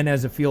bayonet and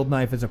as a field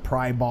knife, as a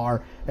pry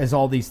bar, as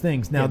all these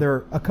things. Now, there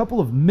are a couple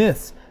of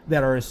myths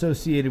that are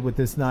associated with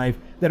this knife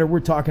that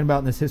we're talking about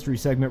in this history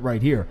segment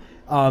right here.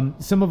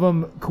 Some of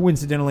them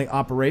coincidentally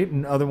operate,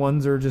 and other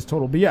ones are just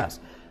total BS.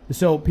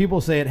 So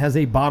people say it has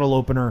a bottle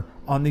opener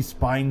on the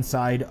spine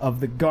side of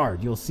the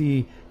guard. You'll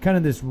see kind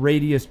of this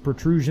radius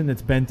protrusion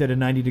that's bent at a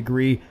 90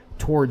 degree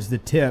towards the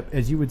tip,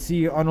 as you would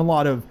see on a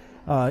lot of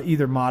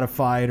either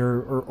modified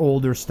or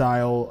older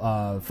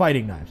style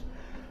fighting knives.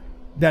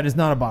 That is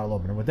not a bottle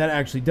opener. What that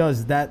actually does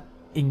is that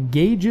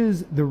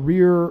engages the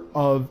rear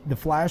of the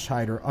flash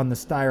hider on the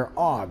Steyr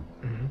AUG.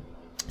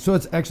 So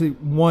it's actually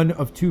one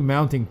of 2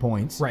 mounting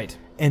points. Right.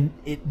 And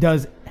it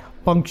does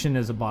function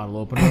as a bottle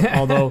opener,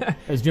 although,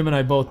 as Jim and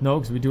I both know,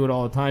 because we do it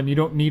all the time, you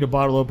don't need a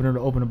bottle opener to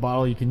open a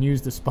bottle. You can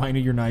use the spine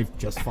of your knife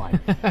just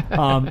fine.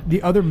 The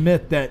other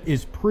myth that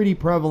is pretty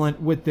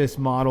prevalent with this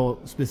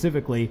model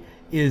specifically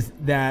is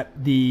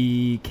that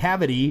the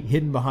cavity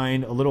hidden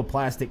behind a little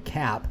plastic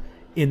cap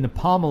in the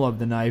pommel of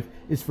the knife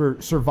is for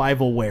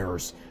survival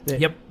wears.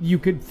 Yep. You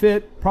could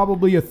fit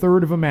probably a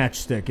third of a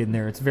matchstick in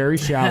there. It's very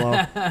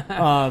shallow.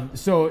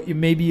 So it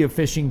may be a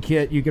fishing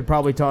kit you could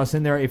probably toss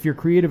in there. If you're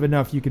creative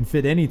enough, you can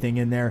fit anything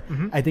in there.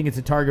 I think it's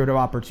a target of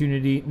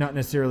opportunity, not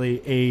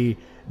necessarily a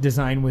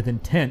design with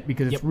intent,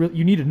 because it's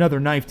you need another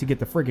knife to get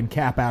the friggin'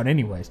 cap out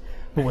anyways.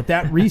 But what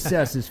that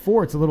recess is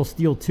for, it's a little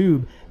steel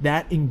tube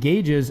that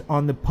engages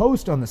on the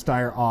post on the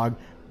Steyr AUG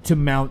to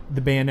mount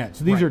the bayonet.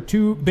 So these are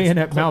 2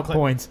 bayonet mount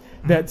points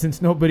that,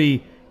 since not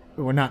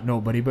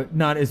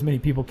as many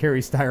people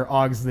carry Steyr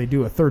AUGs as they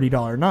do a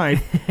 $30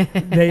 knife,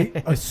 they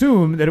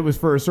assume that it was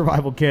for a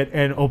survival kit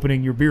and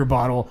opening your beer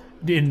bottle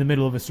in the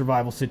middle of a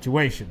survival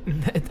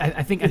situation.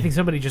 I think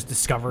somebody just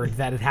discovered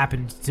that it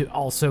happened to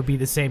also be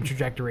the same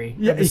trajectory.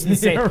 Yeah, the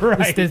same,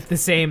 right.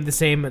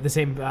 the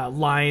same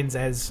lines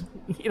as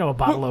a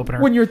bottle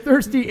opener. When you're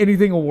thirsty,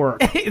 anything will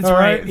work. It's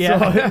right. Yeah.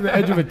 So at the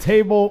edge of a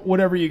table,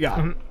 whatever you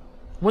got.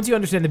 Once you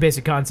understand the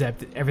basic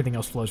concept, everything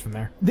else flows from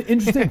there. The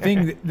interesting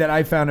thing that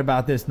I found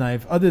about this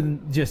knife, other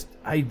than just,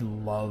 I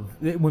love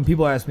when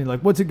people ask me,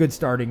 like, what's a good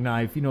starting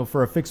knife?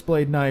 For a fixed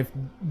blade knife,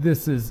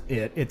 this is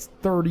it. It's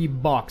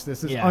 $30.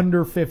 This is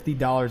under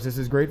 $50. This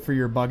is great for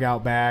your bug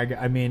out bag.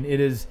 I mean,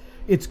 it's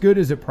good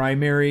as a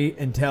primary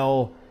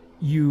until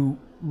you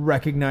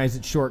recognize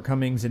its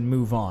shortcomings and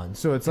move on.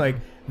 So it's like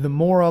the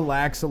Mora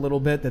lacks a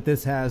little bit that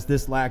this has,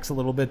 this lacks a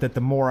little bit that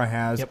the Mora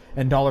has,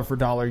 and dollar for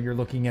dollar you're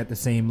looking at the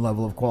same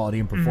level of quality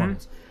and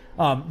performance.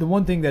 The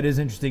one thing that is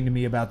interesting to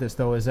me about this,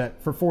 though, is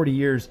that for 40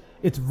 years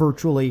it's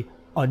virtually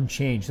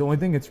unchanged. The only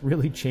thing that's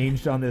really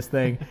changed on this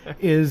thing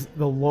is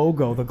the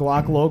logo. The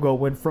Glock logo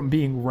went from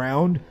being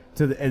round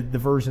to the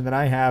version that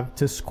I have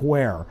to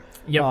square.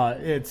 Yep.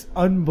 It's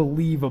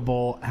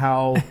unbelievable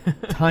how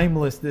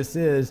timeless this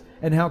is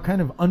and how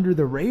kind of under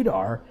the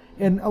radar.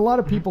 And a lot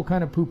of people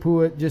kind of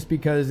poo-poo it just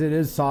because it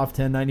is soft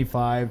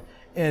 1095.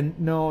 And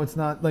no, it's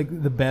not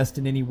like the best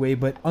in any way.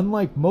 But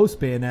unlike most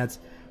bayonets,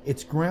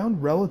 it's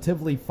ground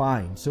relatively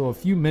fine. So a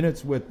few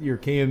minutes with your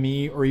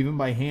KME or even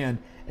by hand,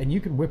 and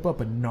you can whip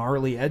up a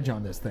gnarly edge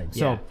on this thing.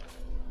 Yeah.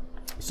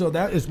 So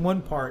that is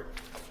one part.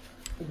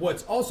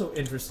 What's also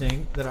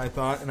interesting that I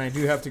thought, and I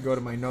do have to go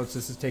to my notes,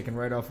 this is taken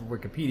right off of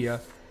Wikipedia,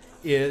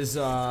 is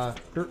how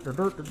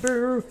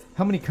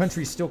many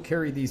countries still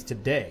carry these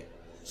today.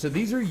 So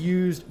these are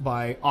used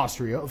by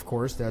Austria, of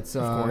course. That's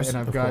and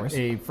I've got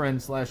a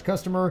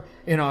friend/customer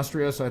in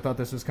Austria, so I thought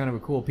this was kind of a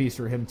cool piece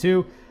for him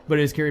too. But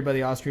it is carried by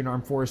the Austrian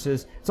Armed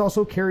Forces. It's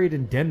also carried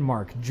in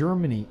Denmark,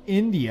 Germany,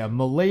 India,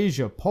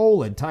 Malaysia,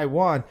 Poland,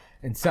 Taiwan,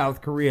 and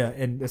South Korea.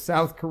 And the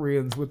South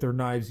Koreans with their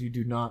knives you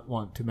do not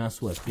want to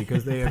mess with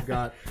because they have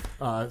got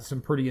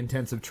some pretty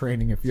intensive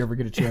training. If you ever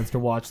get a chance to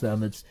watch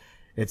them,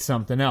 it's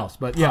something else.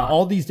 But yeah,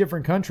 all these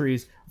different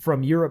countries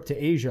from Europe to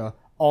Asia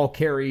all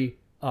carry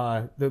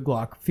the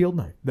Glock field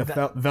knife, the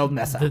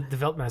Veldmesser. The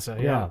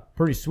Veldmesser, Yeah,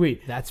 pretty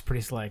sweet. That's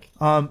pretty slick.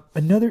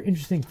 Another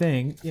interesting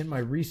thing in my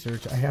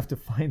research, I have to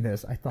find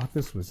this. I thought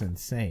this was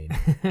insane.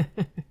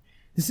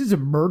 This is a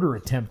murder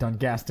attempt on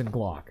Gaston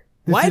Glock.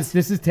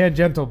 This is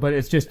tangential, but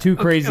it's just too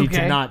crazy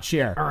to not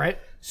share. All right.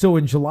 So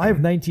in July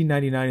of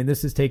 1999, and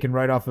this is taken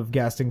right off of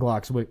Gaston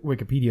Glock's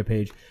Wikipedia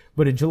page,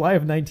 but in July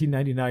of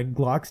 1999,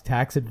 Glock's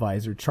tax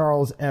advisor,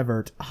 Charles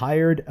Evert,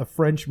 hired a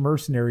French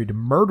mercenary to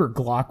murder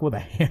Glock with a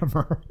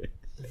hammer.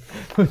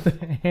 With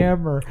a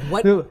hammer.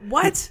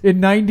 What? In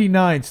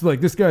 99. So,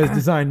 like, this guy has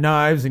designed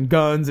knives and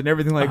guns and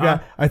everything like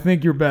that. I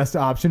think your best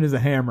option is a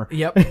hammer.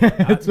 Yep.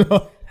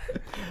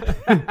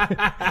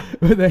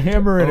 With a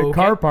hammer and a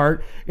car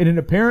part in an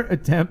apparent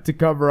attempt to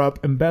cover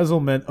up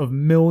embezzlement of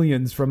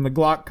millions from the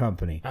Glock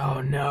company.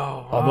 Oh,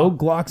 no. Although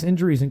Glock's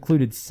injuries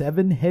included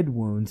 7 head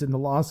wounds and the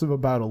loss of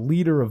about a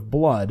liter of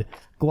blood,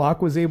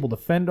 Glock was able to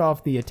fend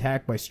off the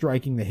attack by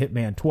striking the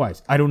hitman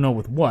twice. I don't know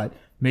with what.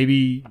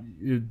 Maybe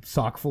a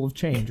sock full of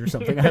change or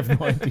something. I have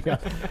no idea.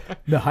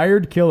 The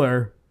hired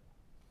killer,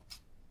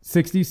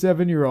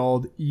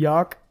 67-year-old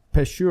Jacques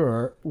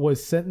Pecheur,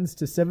 was sentenced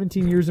to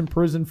 17 years in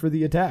prison for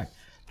the attack.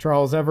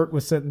 Charles Everett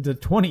was sentenced to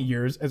 20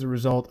 years as a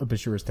result of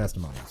Becheur's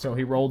testimony. So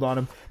he rolled on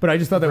him. But I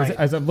just thought that was,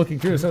 as I'm looking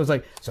through this, I was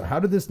like, so how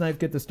did this knife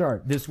get the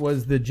start? This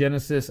was the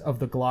genesis of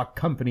the Glock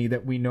company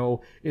that we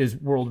know is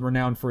world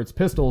renowned for its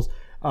pistols.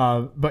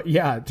 But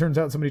yeah, it turns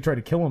out somebody tried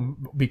to kill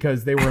him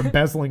because they were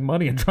embezzling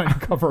money and trying to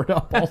cover it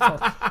up. Also,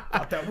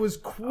 that was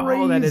crazy.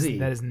 Oh, that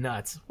is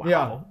nuts.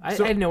 Wow. Yeah.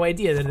 I had no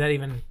idea that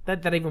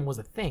even was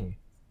a thing.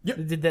 Yep.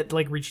 Did that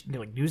reach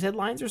news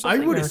headlines or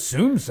something? I would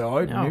assume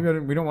so. No. Maybe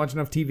we don't watch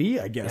enough TV,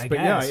 I guess. But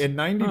yeah, in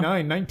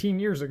 99, 19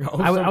 years ago.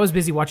 I was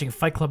busy watching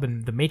Fight Club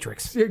and The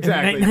Matrix.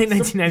 Exactly. In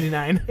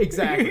 1999.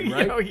 Exactly,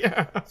 right? Oh,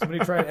 yeah.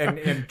 Somebody tried,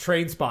 and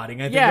Train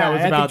Spotting. I think that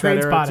was about that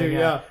era too.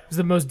 Yeah. It was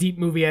the most deep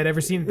movie I'd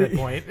ever seen at that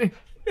point.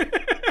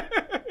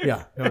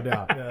 Yeah, no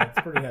doubt. Yeah, it's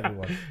a pretty heavy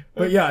one.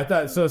 But yeah, I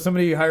thought so.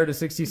 Somebody hired a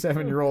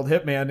 67-year-old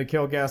hitman to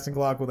kill Gaston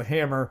Glock with a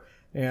hammer,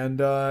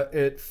 and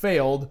it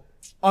failed.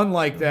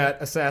 Unlike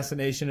that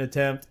assassination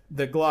attempt,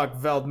 the Glock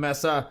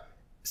Veldmesser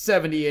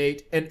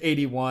 78 and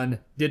 81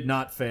 did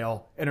not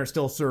fail and are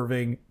still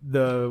serving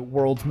the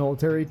world's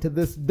military to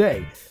this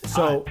day.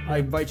 So I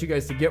invite you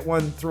guys to get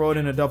one, throw it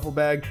in a duffel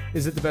bag.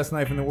 Is it the best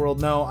knife in the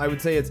world? No, I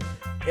would say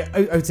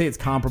it's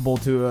comparable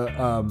to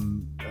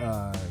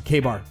a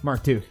K-Bar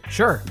Mark II.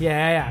 Sure.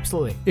 Yeah,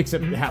 absolutely.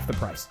 Except half the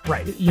price.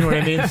 Right. You know what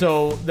I mean?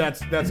 So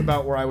that's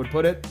about where I would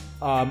put it.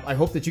 I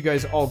hope that you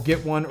guys all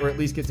get one or at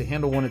least get to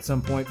handle one at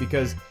some point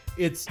because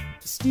it's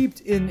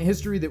steeped in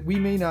history that we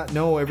may not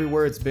know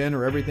everywhere it's been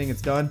or everything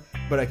it's done,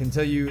 but I can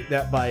tell you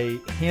that by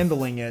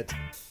handling it,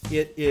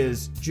 it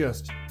is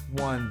just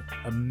one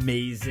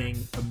amazing,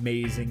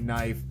 amazing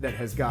knife that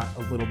has got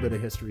a little bit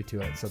of history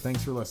to it. So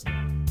thanks for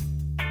listening.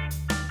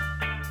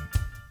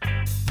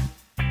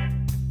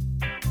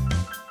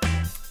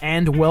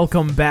 And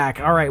welcome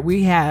back. All right,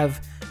 we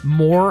have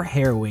more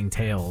harrowing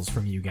tales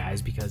from you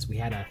guys because we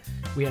had a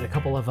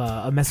couple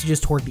of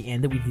messages toward the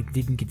end that we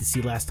didn't get to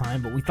see last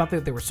time, but we thought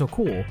that they were so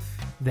cool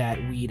that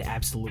we'd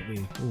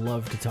absolutely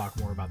love to talk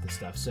more about this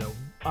stuff. So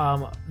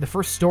the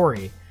first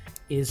story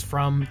is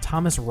from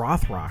Thomas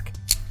Rothrock.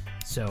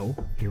 So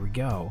here we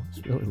go.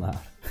 It's really loud.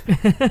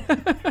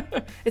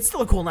 It's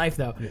still a cool knife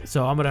though,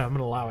 so I'm gonna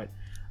allow it.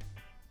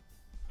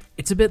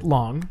 It's a bit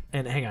long,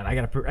 and hang on, I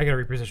gotta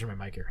reposition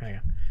my mic here. Hang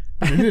on.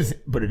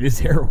 But it is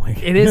harrowing.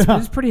 It is.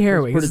 It's pretty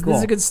harrowing. It's pretty cool.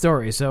 This is a good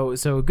story.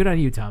 So good on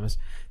you, Thomas.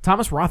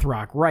 Thomas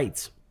Rothrock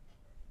writes,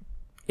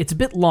 "It's a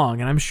bit long,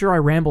 and I'm sure I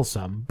ramble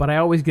some, but I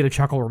always get a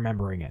chuckle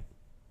remembering it.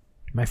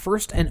 My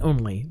first and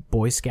only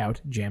Boy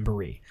Scout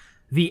Jamboree.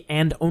 The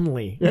and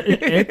only.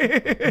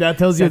 That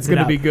tells you it's going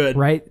to be good.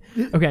 Right?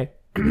 Okay.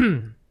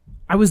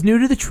 I was new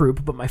to the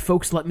troop, but my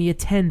folks let me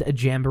attend a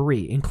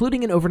jamboree,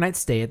 including an overnight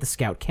stay at the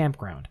Scout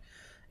campground.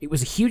 It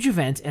was a huge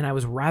event, and I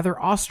was rather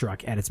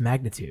awestruck at its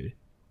magnitude.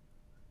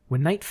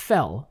 When night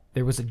fell,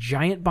 there was a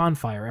giant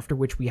bonfire, after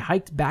which we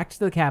hiked back to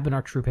the cabin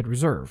our troop had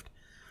reserved.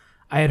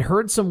 I had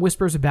heard some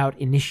whispers about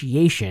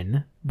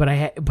initiation, but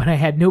I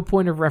had no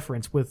point of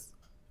reference with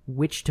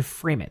which to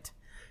frame it,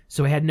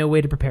 so I had no way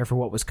to prepare for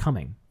what was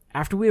coming.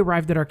 After we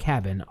arrived at our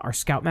cabin, our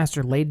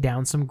scoutmaster laid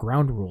down some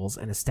ground rules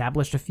and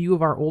established a few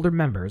of our older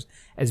members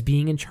as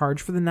being in charge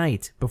for the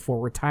night before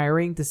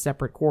retiring to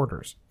separate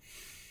quarters.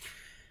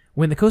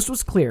 When the coast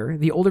was clear,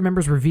 the older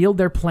members revealed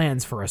their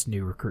plans for us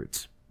new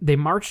recruits. They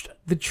marched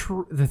the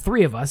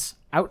three of us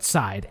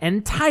outside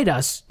and tied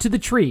us to the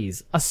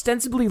trees,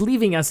 ostensibly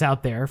leaving us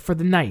out there for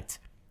the night.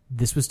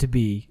 This was to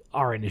be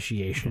our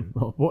initiation.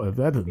 Oh boy, if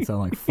that doesn't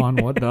sound like fun,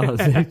 what does?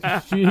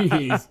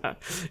 Jeez.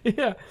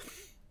 Yeah.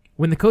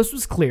 When the coast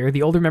was clear,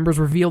 the older members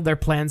revealed their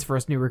plans for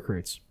us new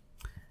recruits.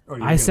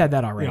 I said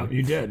that already. Yeah,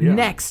 you did, yeah.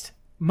 Next,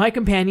 my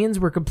companions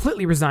were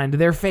completely resigned to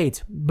their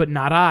fate, but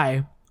not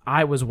I.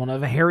 I was one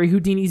of Harry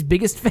Houdini's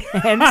biggest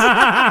fans.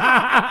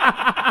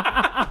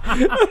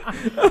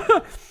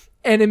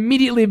 And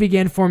immediately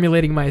began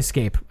formulating my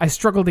escape. I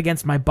struggled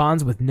against my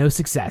bonds with no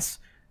success.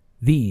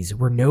 These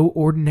were no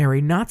ordinary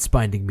knots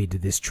binding me to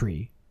this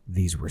tree.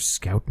 These were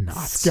scout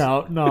knots.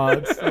 Scout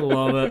knots. I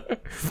love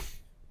it.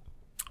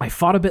 I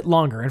fought a bit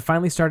longer and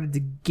finally started to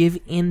give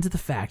in to the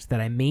fact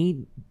that I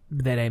may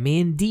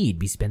indeed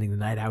be spending the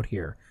night out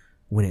here,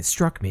 when it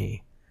struck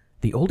me,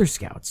 the older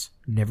scouts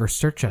never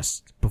search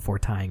us before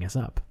tying us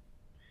up.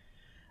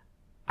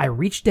 I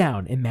reached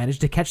down and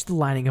managed to catch the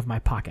lining of my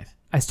pocket.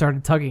 I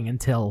started tugging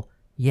until,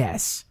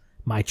 yes,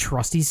 my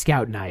trusty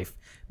scout knife,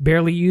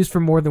 barely used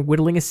for more than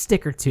whittling a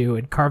stick or two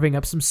and carving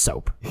up some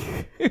soap.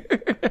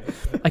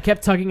 I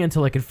kept tugging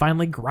until I could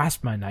finally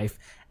grasp my knife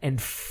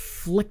and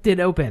flicked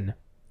it open.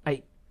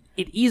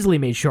 It easily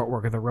made short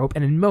work of the rope,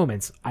 and in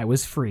moments, I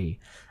was free.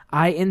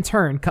 I, in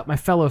turn, cut my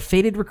fellow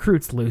fated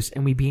recruits loose,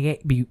 and we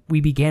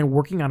began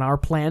working on our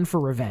plan for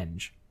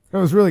revenge. That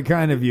was really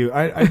kind of you.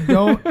 I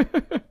don't...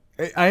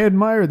 I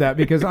admire that,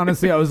 because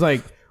honestly, I was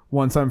like,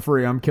 once I'm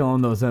free, I'm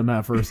killing those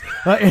MFers.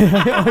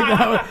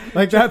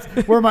 Like that's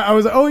where I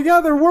was like, oh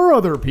yeah, there were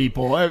other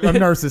people. I'm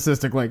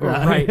narcissistic like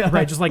that.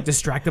 Right. Just like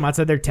distract them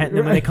outside their tent, and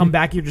then when they come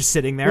back, you're just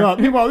sitting there. Yeah,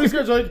 meanwhile, these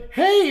guys are like,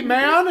 hey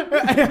man,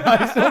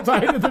 I'm still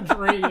tied to the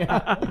tree.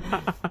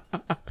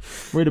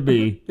 Way to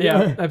be.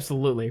 Yeah,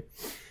 absolutely.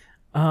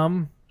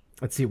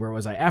 Let's see, where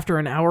was I? After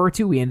an hour or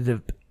two, we ended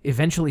up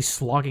eventually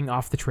slogging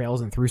off the trails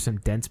and through some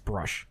dense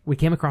brush. We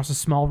came across a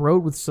small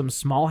road with some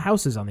small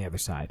houses on the other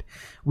side.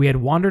 We had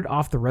wandered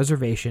off the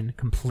reservation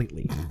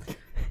completely.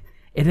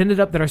 It ended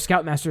up that our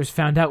scoutmasters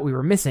found out we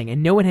were missing,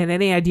 and no one had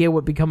any idea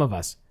what become of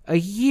us. A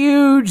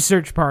huge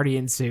search party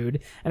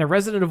ensued, and a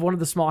resident of one of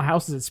the small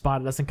houses had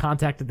spotted us and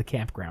contacted the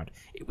campground.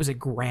 It was a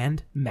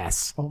grand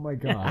mess. Oh my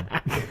god.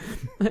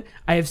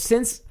 I have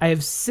since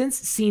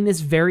seen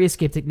this very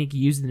escape technique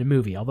used in a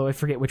movie, although I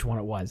forget which one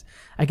it was.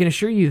 I can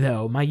assure you,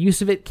 though, my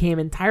use of it came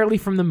entirely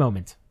from the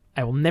moment.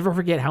 I will never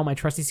forget how my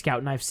trusty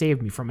scout knife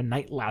saved me from a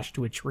night lash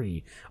to a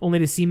tree, only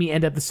to see me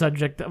end up the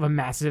subject of a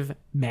massive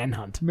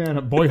manhunt.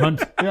 A boy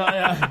hunt.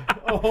 Yeah.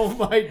 Oh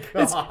my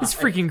god. It's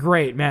freaking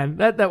great, man.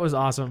 That was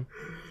awesome.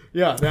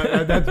 Yeah,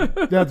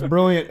 that's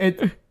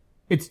brilliant.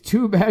 It's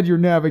too bad your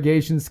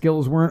navigation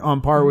skills weren't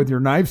on par with your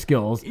knife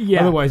skills.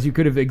 Yeah. Otherwise, you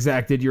could have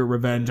exacted your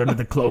revenge under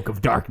the cloak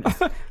of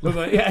darkness.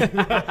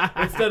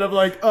 Instead of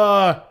like,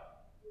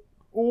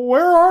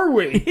 where are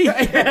we?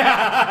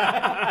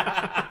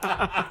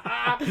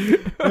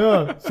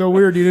 Yeah, so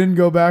weird you didn't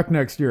go back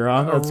next year,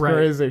 huh? That's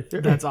crazy.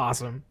 That's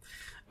awesome.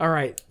 All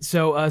right,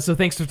 so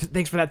thanks for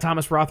that,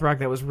 Thomas Rothrock.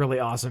 That was really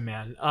awesome,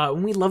 man.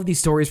 We love these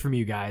stories from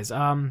you guys.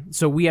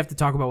 So we have to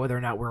talk about whether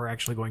or not we're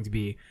actually going to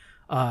be.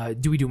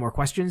 Do we do more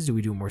questions? Do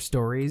we do more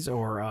stories,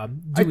 or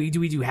do we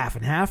do half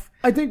and half?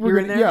 I think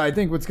we're gonna. Yeah, I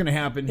think what's going to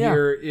happen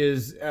here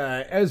is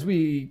as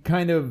we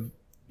kind of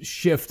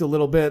shift a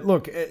little bit.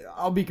 Look,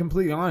 I'll be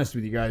completely honest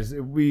with you guys.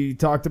 We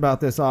talked about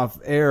this off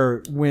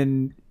air.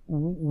 When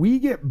we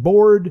get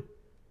bored,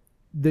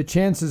 the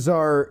chances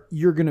are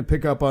you're going to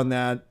pick up on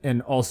that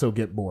and also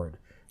get bored.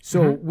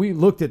 So we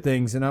looked at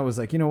things and I was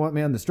like, you know what,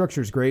 man, the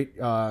structure's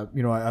great.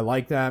 I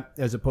like that,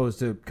 as opposed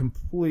to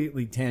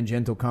completely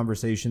tangential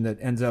conversation that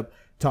ends up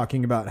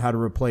talking about how to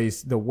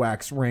replace the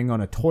wax ring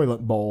on a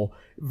toilet bowl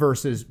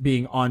versus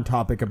being on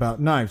topic about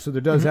knives. So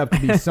there does have to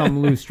be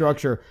some loose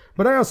structure,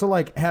 but I also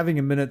like having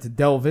a minute to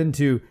delve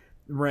into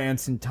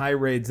rants and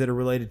tirades that are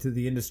related to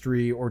the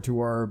industry or to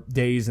our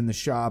days in the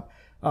shop.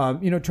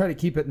 Try to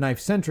keep it knife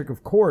centric,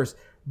 of course,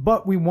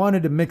 but we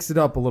wanted to mix it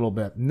up a little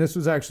bit. And this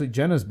was actually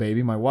Jenna's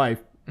baby, my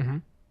wife.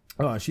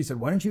 She said,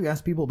 why don't you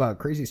ask people about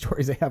crazy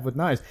stories they have with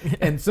knives?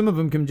 And some of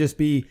them can just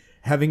be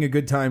having a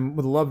good time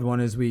with a loved one,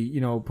 as we,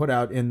 put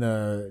out in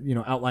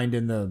the, outlined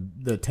in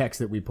the text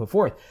that we put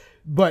forth.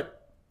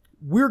 But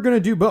we're going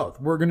to do both.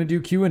 We're going to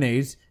do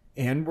Q&As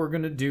and we're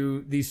going to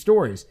do these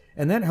stories.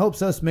 And that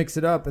helps us mix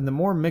it up. And the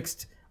more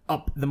mixed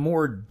up, the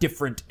more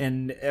different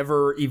and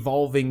ever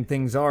evolving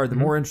things are, the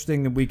more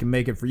interesting that we can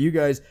make it for you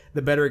guys,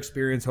 the better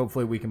experience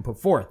hopefully we can put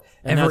forth.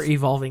 And Ever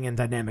evolving and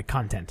dynamic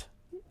content.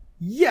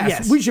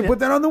 Yes, we should put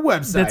that on the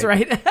website. That's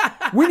right.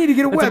 We need to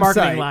get a That's website. a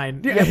marketing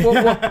line.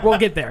 Yeah, we'll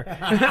get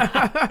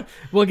there.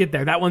 We'll get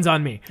there. That one's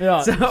on me.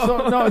 Yeah.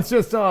 So no, it's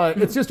just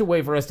a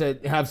way for us to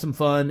have some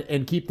fun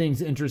and keep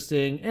things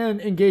interesting and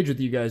engage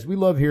with you guys. We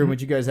love hearing what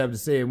you guys have to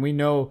say, and we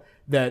know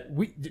that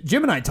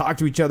Jim and I talk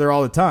to each other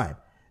all the time.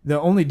 The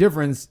only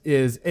difference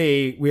is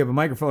A, we have a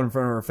microphone in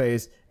front of our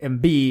face,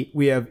 and B,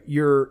 we have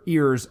your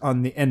ears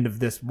on the end of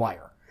this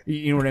wire.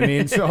 You know what I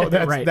mean? So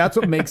that's Right. that's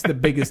what makes the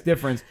biggest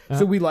difference.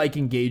 So we like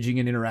engaging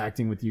and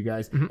interacting with you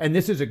guys. And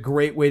this is a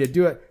great way to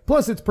do it.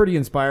 Plus, it's pretty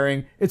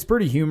inspiring. It's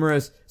pretty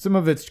humorous. Some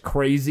of it's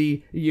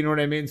crazy. You know what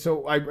I mean?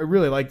 So I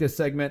really like this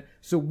segment.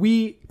 So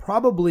we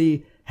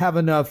probably have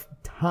enough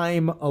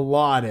time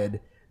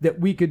allotted that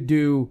we could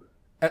do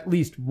at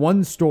least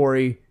one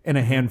story and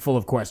a handful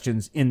of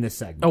questions in this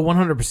segment. Oh,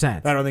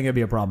 100%. I don't think it'd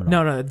be a problem at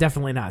all. No,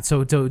 definitely not.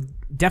 So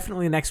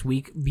definitely next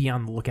week, be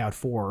on the lookout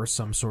for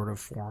some sort of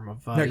form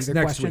of Next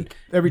question. week.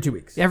 Every 2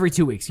 weeks. Every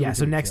 2 weeks, yeah.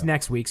 So 2 weeks,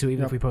 next week. So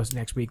even if we post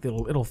next week,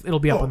 it'll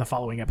be up on the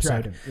following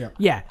episode. Dragon,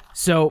 Yeah.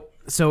 So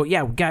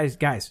yeah,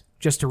 guys.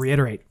 Just to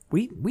reiterate,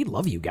 we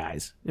love you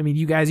guys. I mean,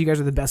 you guys are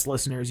the best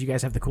listeners. You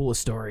guys have the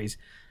coolest stories,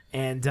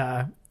 and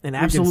absolutely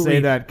You can say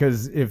that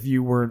because if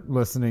you weren't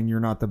listening,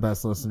 you're not the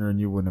best listener, and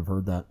you wouldn't have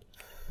heard that.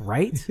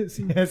 right.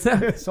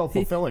 It's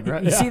self-fulfilling,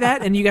 right? You see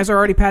that, and you guys are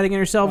already patting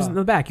yourselves in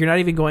the back. You're not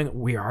even going,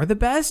 "We are the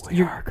best."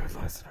 You are good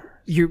listeners.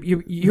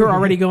 You're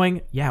already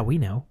going, "Yeah, we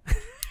know."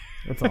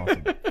 That's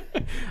awesome.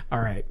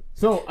 All right.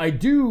 So I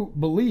do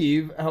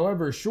believe,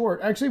 however short,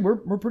 actually we're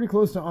pretty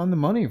close to on the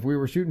money. If we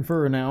were shooting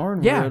for an hour,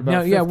 and we're at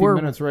about 50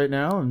 minutes right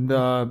now, and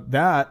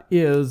that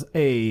is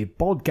a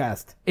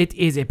podcast. It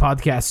is a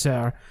podcast,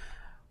 sir.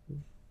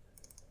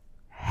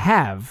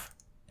 Have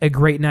a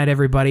great night,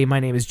 everybody. My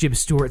name is Jim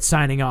Stewart,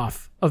 signing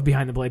off of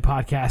Behind the Blade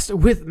podcast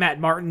with Matt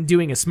Martin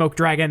doing a smoke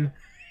dragon.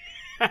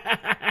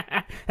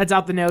 That's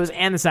out the nose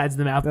and the sides of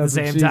the mouth That's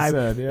at the what same she time.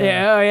 said,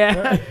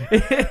 yeah.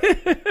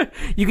 Yeah.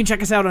 You can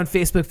check us out on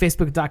Facebook,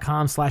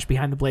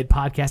 facebook.com/Behind the Blade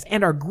podcast,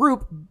 and our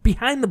group,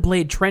 Behind the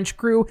Blade Trench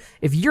Crew.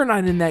 If you're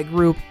not in that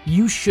group,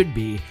 you should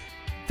be.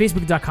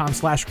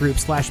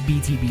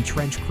 Facebook.com/group/BTB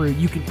Trench Crew.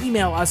 You can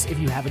email us if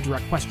you have a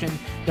direct question.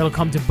 That'll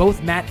come to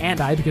both Matt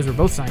and I because we're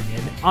both signed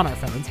in on our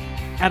phones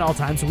at all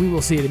times. So we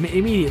will see it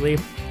immediately.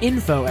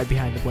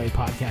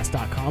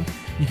 info@BehindTheBladePodcast.com.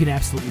 You can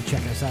absolutely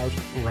check us out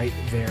right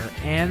there.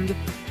 And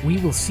we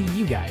will see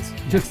you guys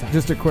next time.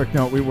 Just a quick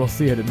note, we will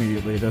see it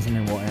immediately. It doesn't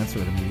mean we'll answer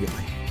it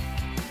immediately.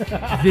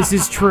 This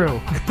is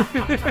true.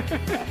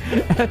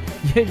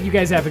 You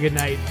guys have a good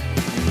night.